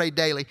need to pray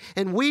daily.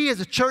 And we as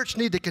a church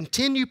need to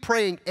continue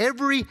praying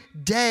every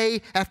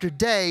day after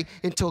day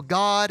until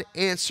God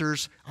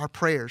answers our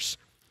prayers.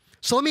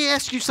 So let me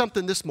ask you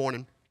something this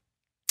morning.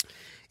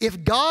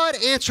 If God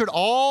answered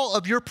all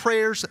of your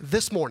prayers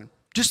this morning,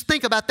 just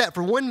think about that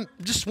for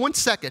just one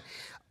second.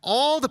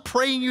 all the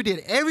praying you did,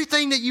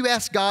 everything that you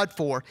asked God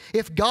for,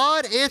 if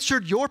God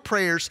answered your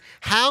prayers,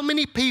 how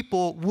many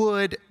people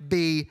would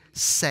be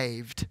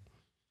saved?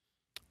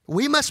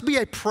 We must be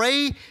a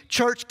pray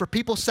church for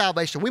people's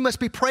salvation. We must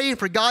be praying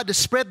for God to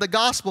spread the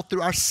gospel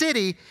through our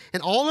city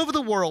and all over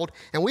the world.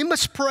 And we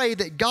must pray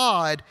that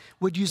God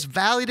would use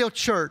Valleydale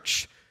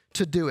Church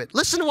to do it.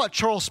 Listen to what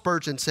Charles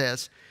Spurgeon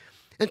says.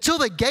 Until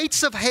the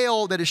gates of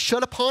hell that is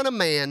shut upon a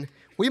man,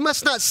 we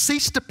must not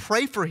cease to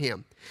pray for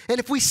him. And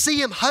if we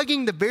see him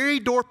hugging the very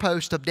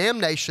doorpost of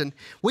damnation,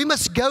 we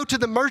must go to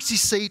the mercy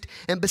seat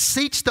and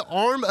beseech the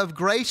arm of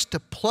grace to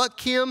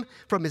pluck him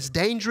from his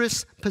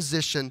dangerous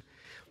position.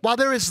 While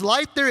there is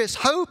light, there is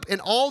hope, and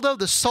although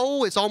the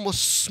soul is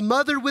almost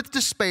smothered with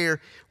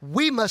despair,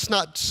 we must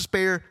not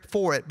despair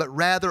for it, but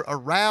rather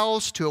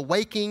arouse to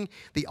awaking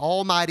the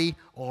almighty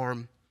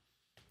arm.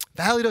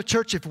 Valleydale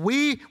Church, if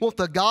we want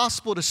the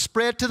gospel to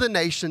spread to the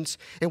nations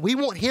and we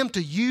want him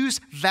to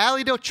use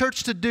Valleydale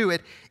Church to do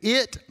it,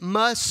 it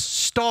must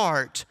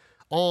start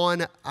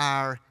on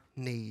our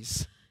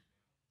knees.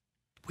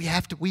 We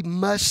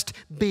must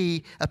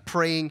be a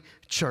praying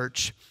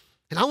church.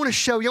 And I want to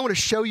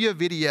show you a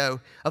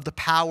video of the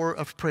power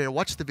of prayer.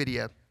 Watch the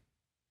video.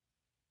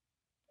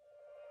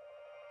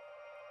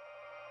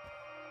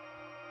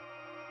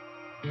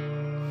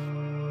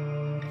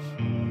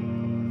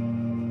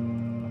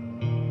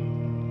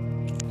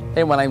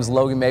 Hey, my name is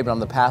Logan Maben.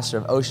 I'm the pastor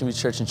of Ocean View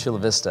Church in Chula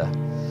Vista.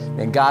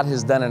 And God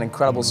has done an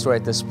incredible story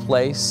at this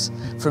place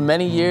for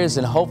many years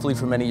and hopefully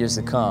for many years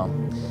to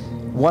come.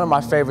 One of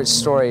my favorite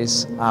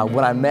stories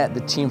when I met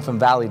the team from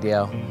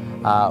Valleydale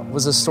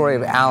was the story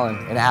of Alan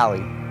and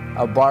Allie,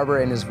 a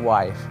barber and his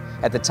wife.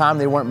 At the time,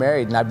 they weren't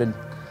married, and I've been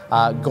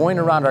going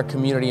around our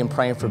community and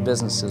praying for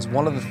businesses.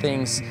 One of the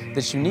things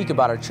that's unique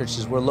about our church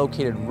is we're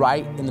located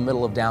right in the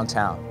middle of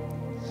downtown.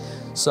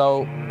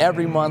 So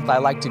every month, I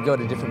like to go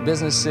to different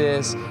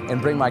businesses and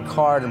bring my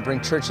card and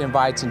bring church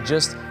invites and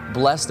just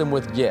bless them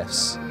with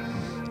gifts.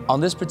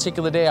 On this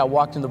particular day, I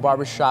walked in the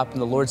barber shop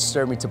and the Lord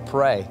stirred me to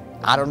pray.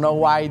 I don't know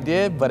why he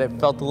did, but it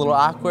felt a little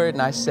awkward,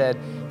 and I said,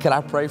 "Can I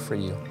pray for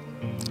you?"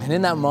 And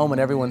in that moment,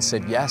 everyone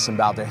said yes and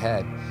bowed their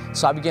head.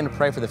 So I began to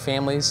pray for the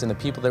families and the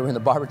people that were in the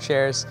barber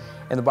chairs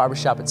and the barber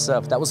shop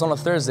itself. That was on a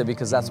Thursday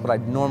because that's what I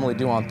normally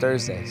do on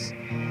Thursdays.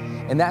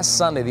 And that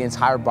Sunday, the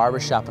entire barber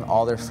shop and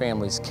all their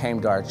families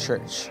came to our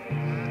church.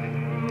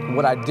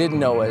 What I didn't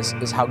know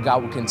is how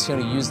God would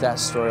continue to use that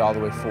story all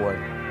the way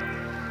forward.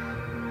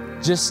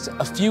 Just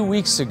a few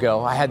weeks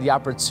ago, I had the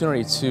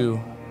opportunity to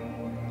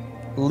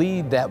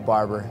lead that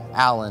barber,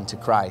 Alan, to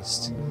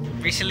Christ.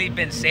 Recently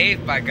been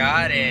saved by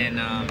God, and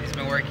he's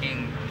been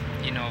working,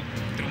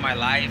 through my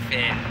life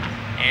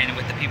and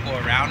with the people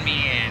around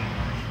me,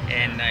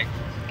 and I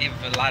give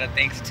a lot of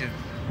thanks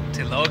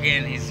to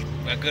Logan. He's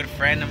a good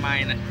friend of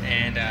mine,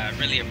 and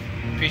really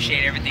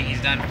appreciate everything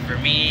he's done for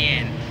me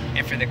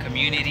and for the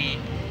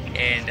community.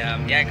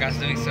 And God's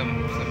doing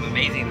some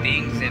amazing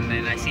things,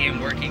 and I see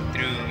him working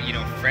through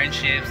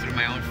friendships, through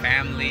my own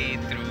family,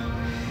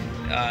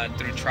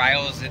 through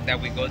trials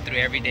that we go through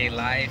everyday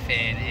life,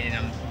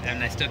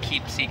 and I still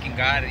keep seeking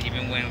God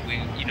even when we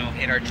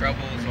hit our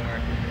troubles,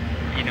 or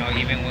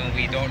even when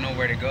we don't know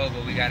where to go,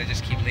 but we got to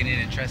just keep leaning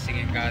and trusting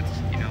in God's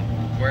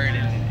word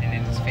and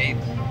in his faith.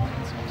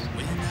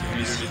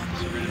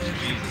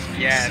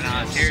 Yeah,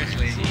 no,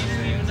 seriously.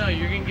 Even though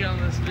you're gonna get on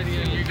this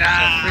video, you're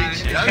gonna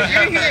preach. You're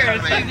here,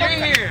 man. You're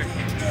here.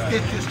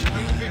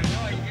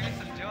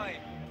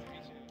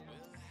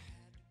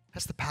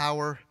 That's the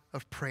power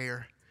of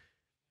prayer.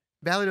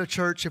 Valleydale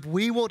Church, if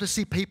we want to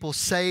see people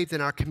saved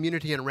in our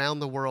community and around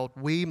the world,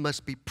 we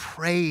must be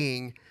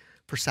praying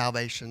for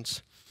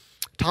salvations.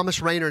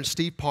 Thomas Rainer and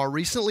Steve Parr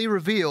recently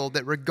revealed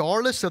that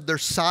regardless of their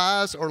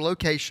size or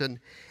location,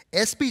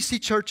 SBC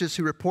churches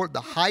who report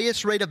the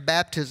highest rate of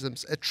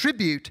baptisms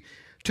attribute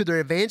to their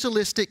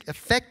evangelistic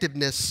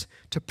effectiveness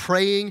to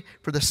praying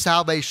for the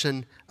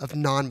salvation of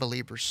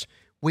non-believers.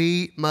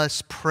 We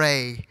must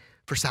pray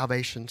for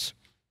salvations.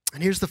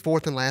 And here's the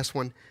fourth and last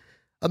one.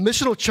 A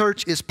missional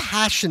church is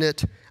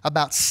passionate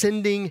about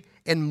sending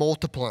and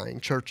multiplying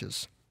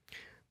churches.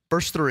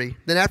 Verse 3,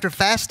 then after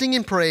fasting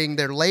and praying,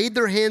 they laid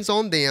their hands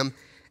on them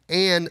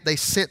and they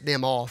sent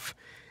them off.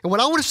 And what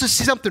I want us to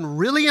see something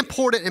really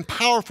important and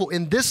powerful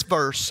in this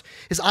verse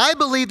is I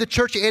believe the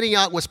church at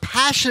Antioch was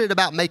passionate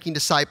about making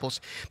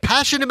disciples,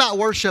 passionate about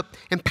worship,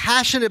 and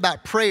passionate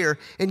about prayer,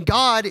 and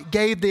God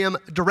gave them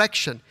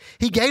direction.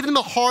 He gave them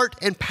a heart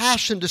and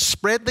passion to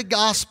spread the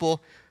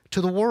gospel to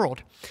the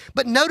world.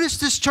 But notice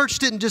this church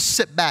didn't just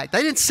sit back.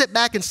 They didn't sit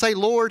back and say,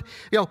 Lord,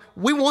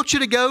 we want you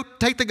to go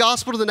take the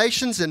gospel to the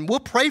nations and we'll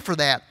pray for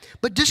that.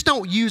 But just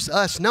don't use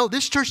us. No,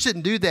 this church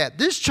didn't do that.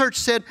 This church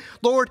said,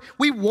 Lord,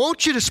 we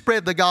want you to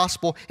spread the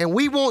gospel and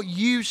we want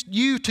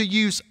you to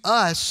use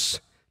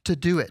us to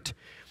do it.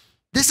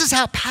 This is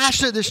how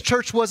passionate this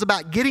church was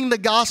about getting the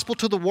gospel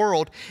to the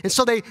world. And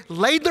so they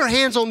laid their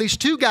hands on these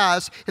two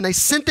guys and they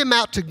sent them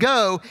out to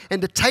go and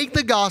to take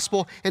the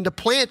gospel and to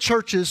plant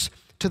churches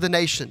to the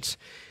nations.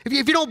 If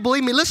you don't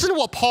believe me, listen to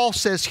what Paul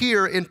says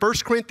here in 1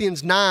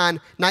 Corinthians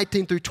 9,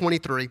 19 through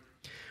 23.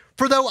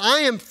 For though I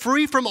am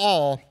free from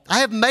all, I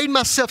have made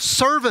myself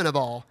servant of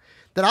all,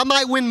 that I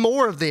might win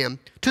more of them.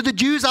 To the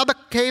Jews I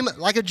became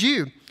like a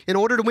Jew, in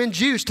order to win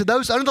Jews. To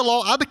those under the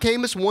law I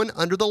became as one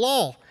under the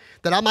law,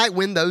 that I might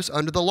win those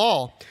under the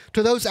law.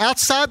 To those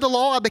outside the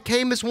law I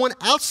became as one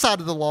outside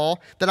of the law,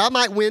 that I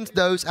might win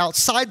those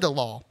outside the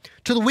law.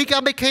 To the weak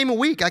I became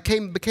weak. I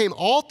became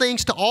all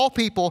things to all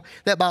people,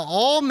 that by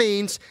all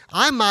means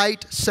I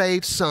might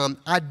save some.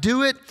 I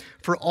do it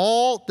for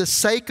all the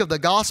sake of the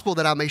gospel,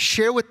 that I may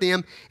share with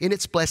them in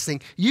its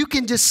blessing. You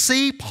can just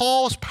see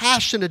Paul's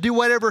passion to do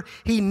whatever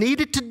he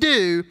needed to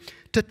do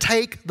to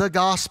take the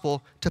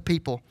gospel to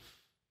people.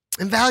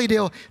 And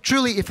Valleydale,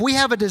 truly, if we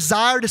have a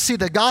desire to see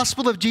the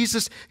gospel of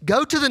Jesus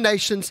go to the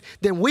nations,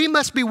 then we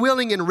must be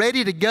willing and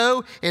ready to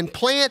go and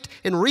plant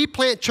and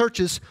replant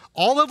churches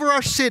all over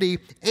our city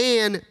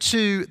and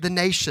to the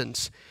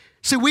nations.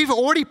 See, we've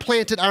already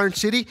planted Iron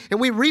City and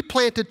we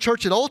replanted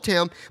church at Old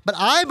Town, but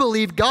I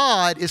believe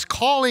God is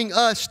calling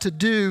us to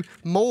do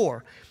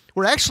more.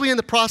 We're actually in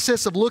the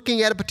process of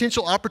looking at a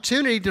potential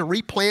opportunity to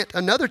replant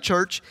another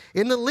church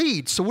in the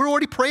Leeds. So we're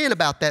already praying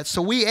about that.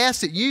 So we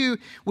ask that you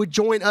would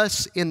join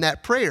us in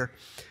that prayer.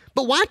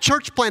 But why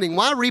church planting?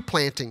 Why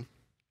replanting?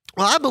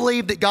 Well, I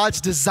believe that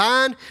God's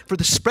design for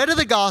the spread of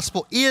the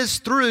gospel is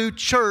through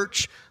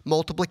church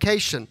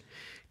multiplication.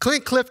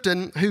 Clint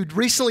Clifton, who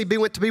recently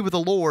went to be with the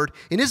Lord,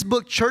 in his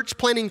book, Church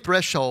Planting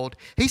Threshold,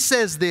 he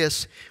says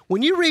this: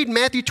 when you read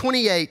Matthew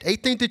 28,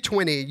 18 through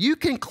 20, you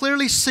can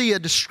clearly see a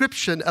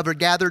description of a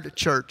gathered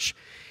church.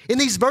 In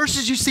these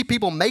verses, you see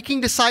people making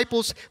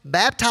disciples,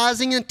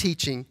 baptizing and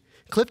teaching.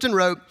 Clifton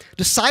wrote,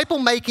 disciple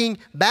making,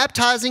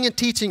 baptizing and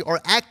teaching are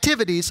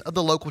activities of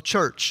the local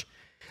church.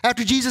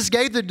 After Jesus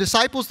gave the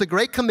disciples the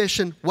Great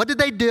Commission, what did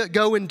they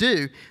go and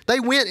do? They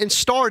went and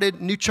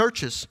started new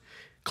churches.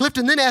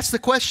 Clifton then asked the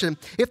question,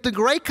 if the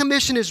Great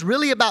Commission is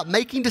really about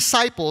making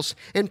disciples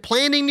and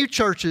planting new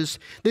churches,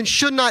 then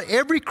should not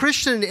every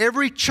Christian in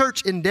every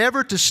church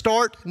endeavor to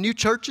start new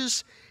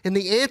churches? And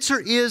the answer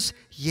is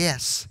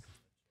yes.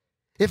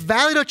 If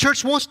Valleydale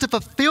Church wants to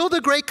fulfill the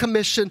Great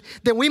Commission,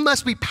 then we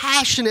must be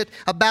passionate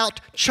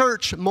about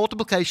church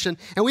multiplication,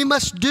 and we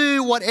must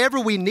do whatever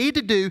we need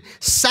to do,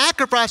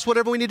 sacrifice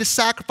whatever we need to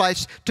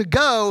sacrifice to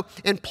go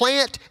and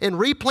plant and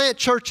replant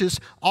churches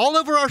all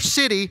over our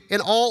city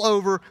and all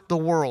over the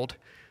world.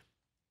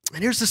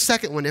 And here's the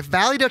second one. If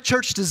Valleydale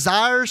Church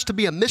desires to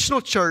be a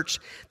missional church,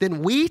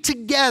 then we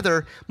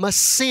together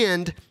must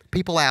send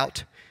people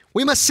out.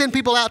 We must send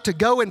people out to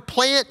go and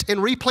plant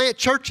and replant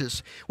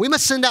churches. We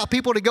must send out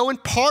people to go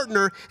and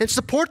partner and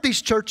support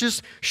these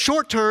churches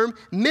short-term,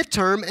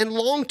 mid-term, and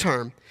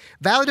long-term.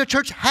 Valleydale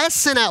Church has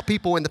sent out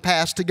people in the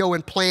past to go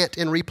and plant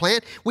and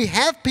replant. We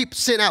have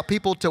sent out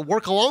people to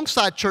work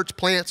alongside church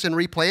plants and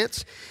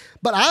replants.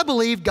 But I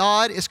believe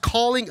God is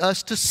calling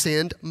us to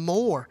send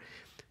more.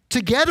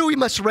 Together we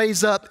must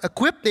raise up,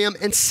 equip them,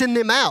 and send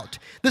them out.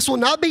 This will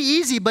not be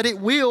easy, but it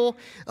will,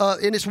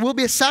 and it will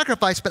be a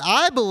sacrifice. But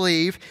I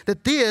believe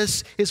that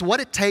this is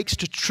what it takes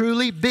to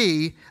truly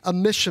be a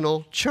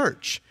missional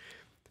church.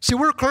 See,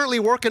 we're currently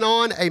working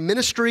on a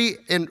ministry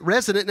and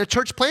resident and a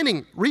church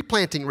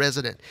replanting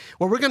resident,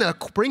 where we're going to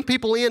bring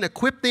people in,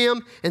 equip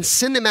them, and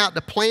send them out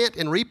to plant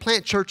and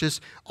replant churches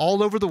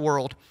all over the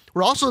world.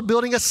 We're also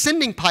building a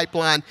sending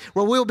pipeline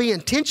where we'll be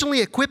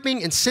intentionally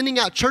equipping and sending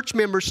out church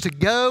members to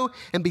go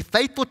and be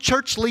faithful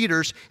church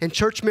leaders and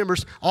church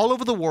members all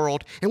over the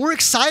world. And we're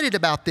excited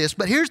about this,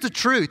 but here's the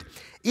truth.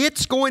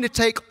 It's going to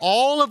take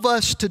all of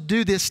us to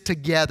do this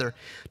together.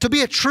 To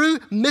be a true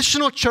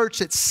missional church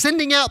that's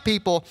sending out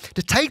people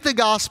to take the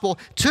gospel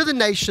to the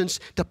nations,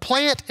 to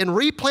plant and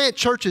replant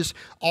churches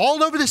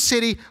all over the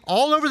city,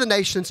 all over the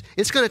nations,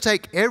 it's going to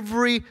take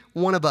every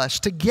one of us.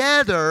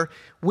 Together,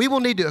 we will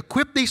need to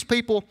equip these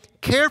people,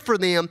 care for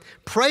them,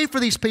 pray for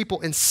these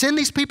people, and send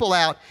these people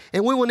out.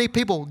 And we will need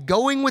people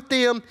going with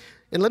them.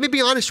 And let me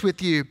be honest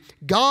with you,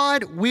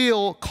 God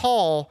will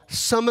call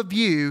some of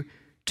you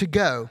to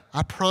go.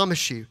 I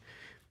promise you.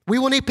 We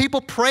will need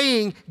people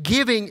praying,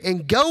 giving,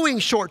 and going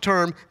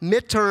short-term,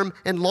 mid-term,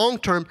 and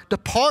long-term to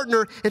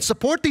partner and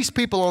support these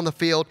people on the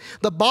field.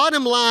 The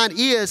bottom line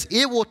is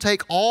it will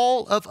take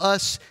all of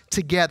us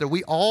together.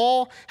 We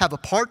all have a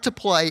part to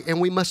play, and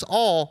we must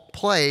all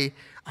play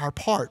our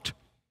part.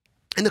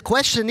 And the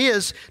question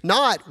is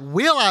not,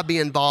 will I be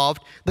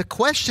involved? The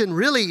question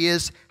really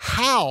is,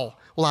 how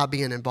will I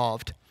be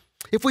involved?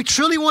 If we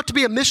truly want to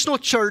be a missional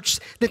church,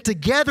 then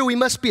together we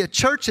must be a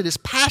church that is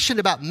passionate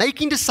about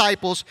making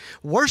disciples,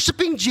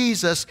 worshiping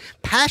Jesus,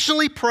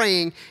 passionately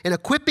praying, and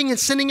equipping and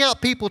sending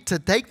out people to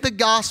take the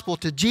gospel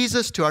to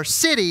Jesus, to our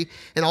city,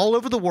 and all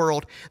over the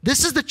world.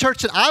 This is the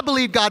church that I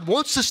believe God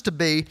wants us to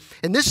be,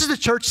 and this is the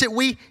church that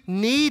we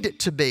need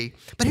to be.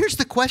 But here's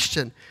the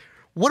question.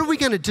 What are we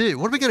going to do?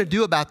 What are we going to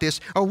do about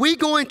this? Are we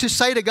going to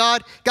say to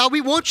God, God,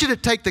 we want you to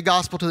take the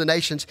gospel to the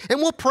nations,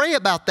 and we'll pray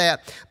about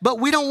that, but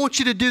we don't want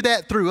you to do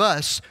that through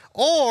us?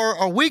 Or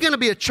are we going to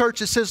be a church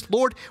that says,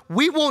 Lord,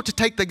 we want to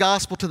take the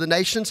gospel to the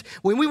nations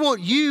when we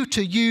want you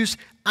to use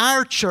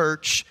our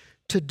church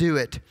to do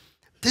it?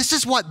 This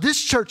is what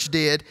this church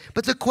did,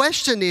 but the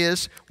question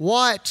is,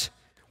 what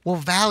will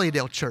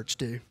Valleydale Church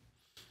do?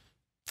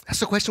 That's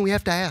the question we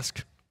have to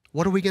ask.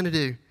 What are we going to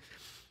do?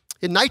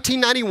 In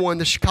 1991,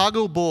 the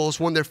Chicago Bulls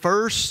won their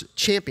first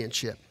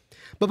championship.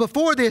 But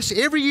before this,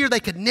 every year they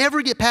could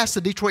never get past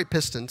the Detroit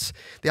Pistons.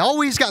 They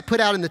always got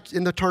put out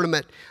in the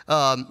tournament,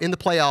 in the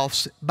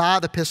playoffs by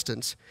the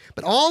Pistons.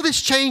 But all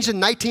this changed in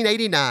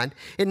 1989.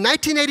 In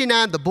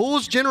 1989, the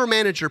Bulls general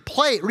manager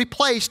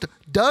replaced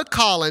Doug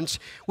Collins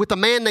with a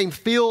man named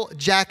Phil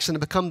Jackson to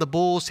become the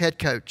Bulls head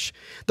coach.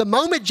 The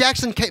moment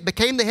Jackson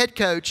became the head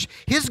coach,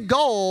 his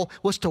goal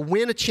was to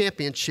win a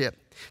championship.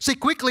 See,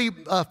 quickly,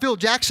 Phil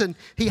Jackson,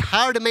 he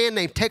hired a man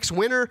named Tex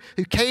Winter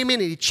who came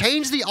in and he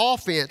changed the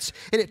offense,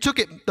 and it took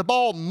the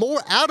ball more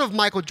out of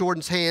Michael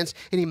Jordan's hands,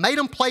 and he made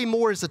them play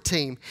more as a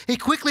team. He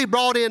quickly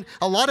brought in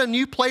a lot of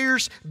new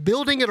players,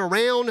 building it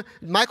around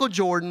Michael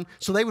Jordan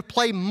so they would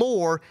play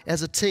more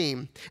as a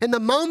team. And the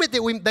moment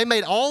that they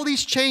made all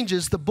these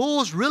changes, the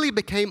Bulls really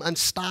became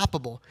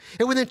unstoppable.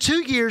 And within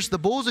 2 years, the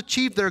Bulls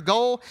achieved their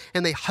goal,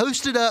 and they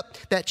hosted up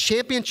that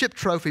championship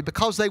trophy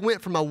because they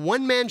went from a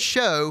one-man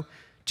show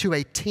to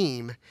a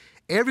team.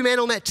 Every man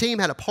on that team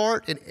had a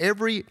part, and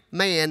every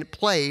man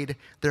played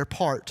their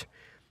part.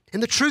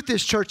 And the truth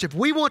is, church, if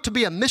we want to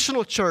be a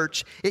missional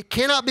church, it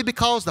cannot be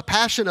because the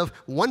passion of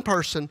one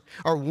person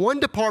or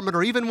one department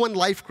or even one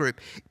life group.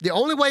 The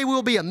only way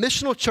we'll be a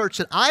missional church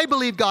that I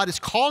believe God is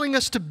calling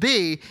us to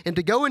be and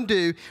to go and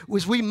do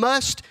is we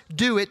must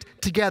do it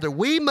together.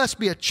 We must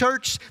be a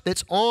church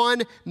that's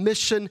on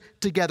mission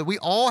together. We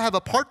all have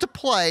a part to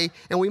play,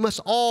 and we must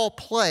all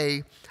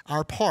play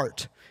our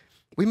part.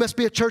 We must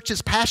be a church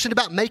that's passionate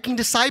about making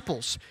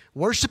disciples,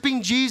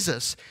 worshiping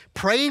Jesus,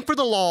 praying for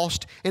the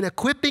lost, and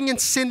equipping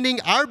and sending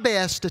our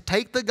best to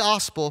take the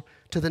gospel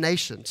to the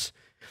nations.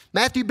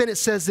 Matthew Bennett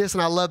says this,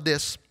 and I love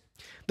this.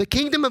 The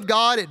kingdom of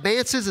God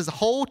advances as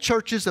whole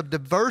churches of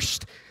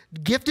diverse,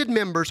 gifted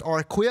members are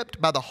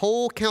equipped by the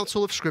whole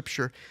counsel of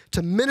Scripture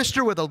to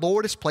minister where the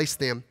Lord has placed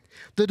them.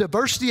 The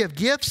diversity of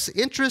gifts,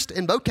 interests,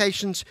 and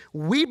vocations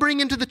we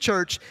bring into the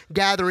church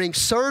gathering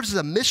serves as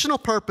a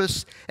missional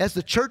purpose as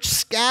the church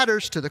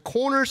scatters to the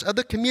corners of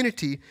the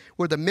community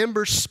where the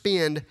members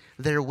spend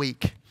their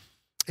week.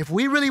 If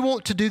we really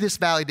want to do this,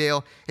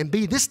 Valleydale, and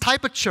be this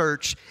type of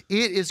church,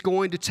 it is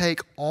going to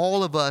take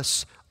all of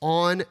us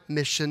on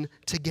mission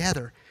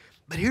together.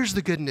 But here's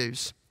the good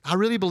news. I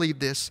really believe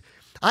this.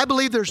 I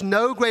believe there's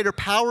no greater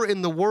power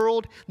in the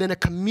world than a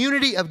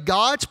community of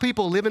God's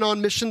people living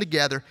on mission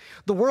together.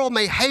 The world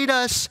may hate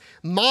us,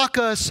 mock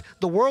us,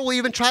 the world will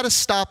even try to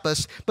stop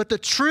us, but the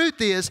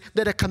truth is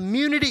that a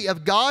community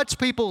of God's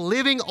people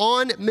living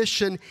on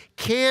mission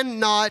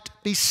cannot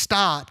be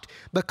stopped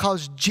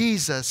because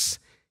Jesus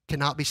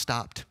cannot be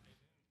stopped.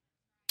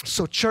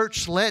 So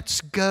church, let's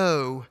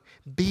go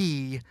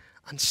be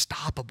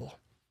unstoppable.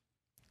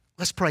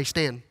 Let's pray.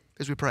 Stand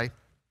as we pray.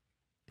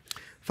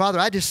 Father,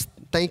 I just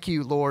thank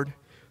you, Lord,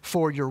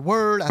 for your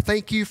word. I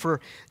thank you for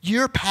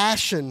your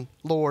passion,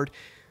 Lord,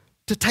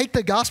 to take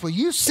the gospel.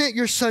 You sent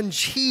your son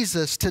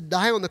Jesus to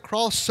die on the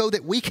cross so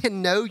that we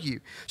can know you,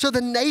 so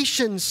the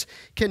nations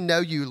can know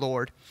you,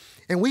 Lord.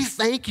 And we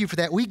thank you for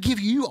that. We give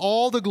you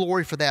all the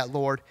glory for that,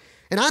 Lord.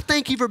 And I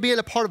thank you for being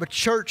a part of a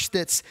church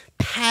that's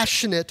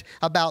passionate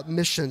about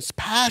missions,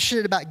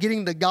 passionate about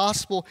getting the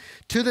gospel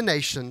to the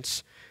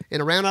nations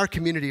and around our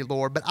community,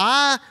 Lord. But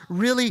I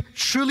really,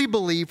 truly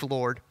believe,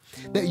 Lord,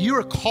 that you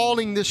are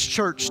calling this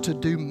church to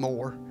do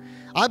more.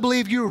 I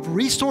believe you have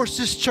resourced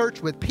this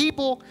church with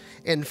people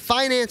and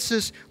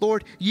finances.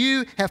 Lord,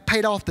 you have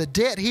paid off the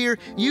debt here.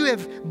 You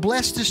have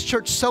blessed this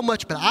church so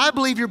much, but I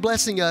believe you're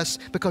blessing us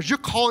because you're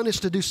calling us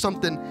to do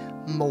something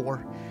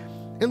more.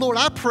 And Lord,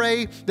 I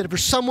pray that if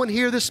there's someone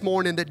here this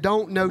morning that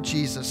don't know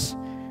Jesus,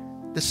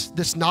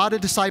 this not a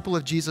disciple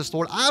of Jesus,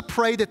 Lord, I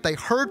pray that they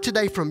heard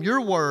today from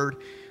your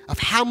word of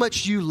how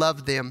much you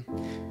love them.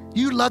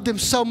 You loved them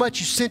so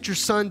much, you sent your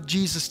son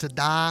Jesus to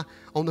die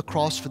on the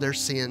cross for their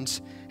sins.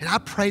 And I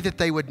pray that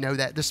they would know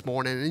that this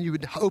morning and you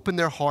would open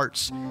their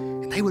hearts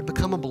and they would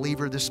become a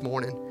believer this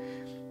morning.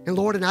 And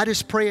Lord, and I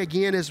just pray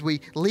again as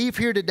we leave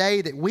here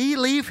today that we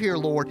leave here,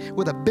 Lord,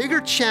 with a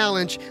bigger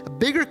challenge, a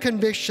bigger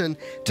conviction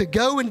to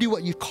go and do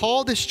what you've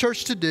called this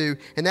church to do,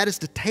 and that is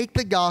to take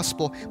the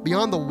gospel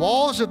beyond the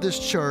walls of this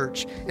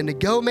church and to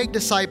go make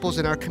disciples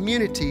in our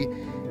community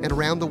and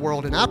around the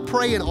world. And I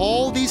pray in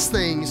all these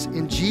things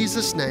in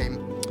Jesus' name,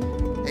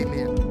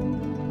 amen.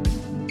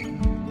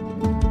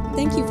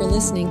 Thank you for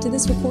listening to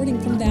this recording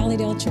from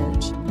Valleydale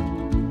Church.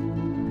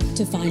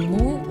 To find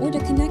more or to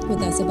connect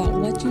with us about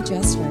what you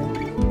just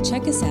heard,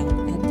 check us out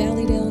at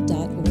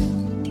valleydale.org.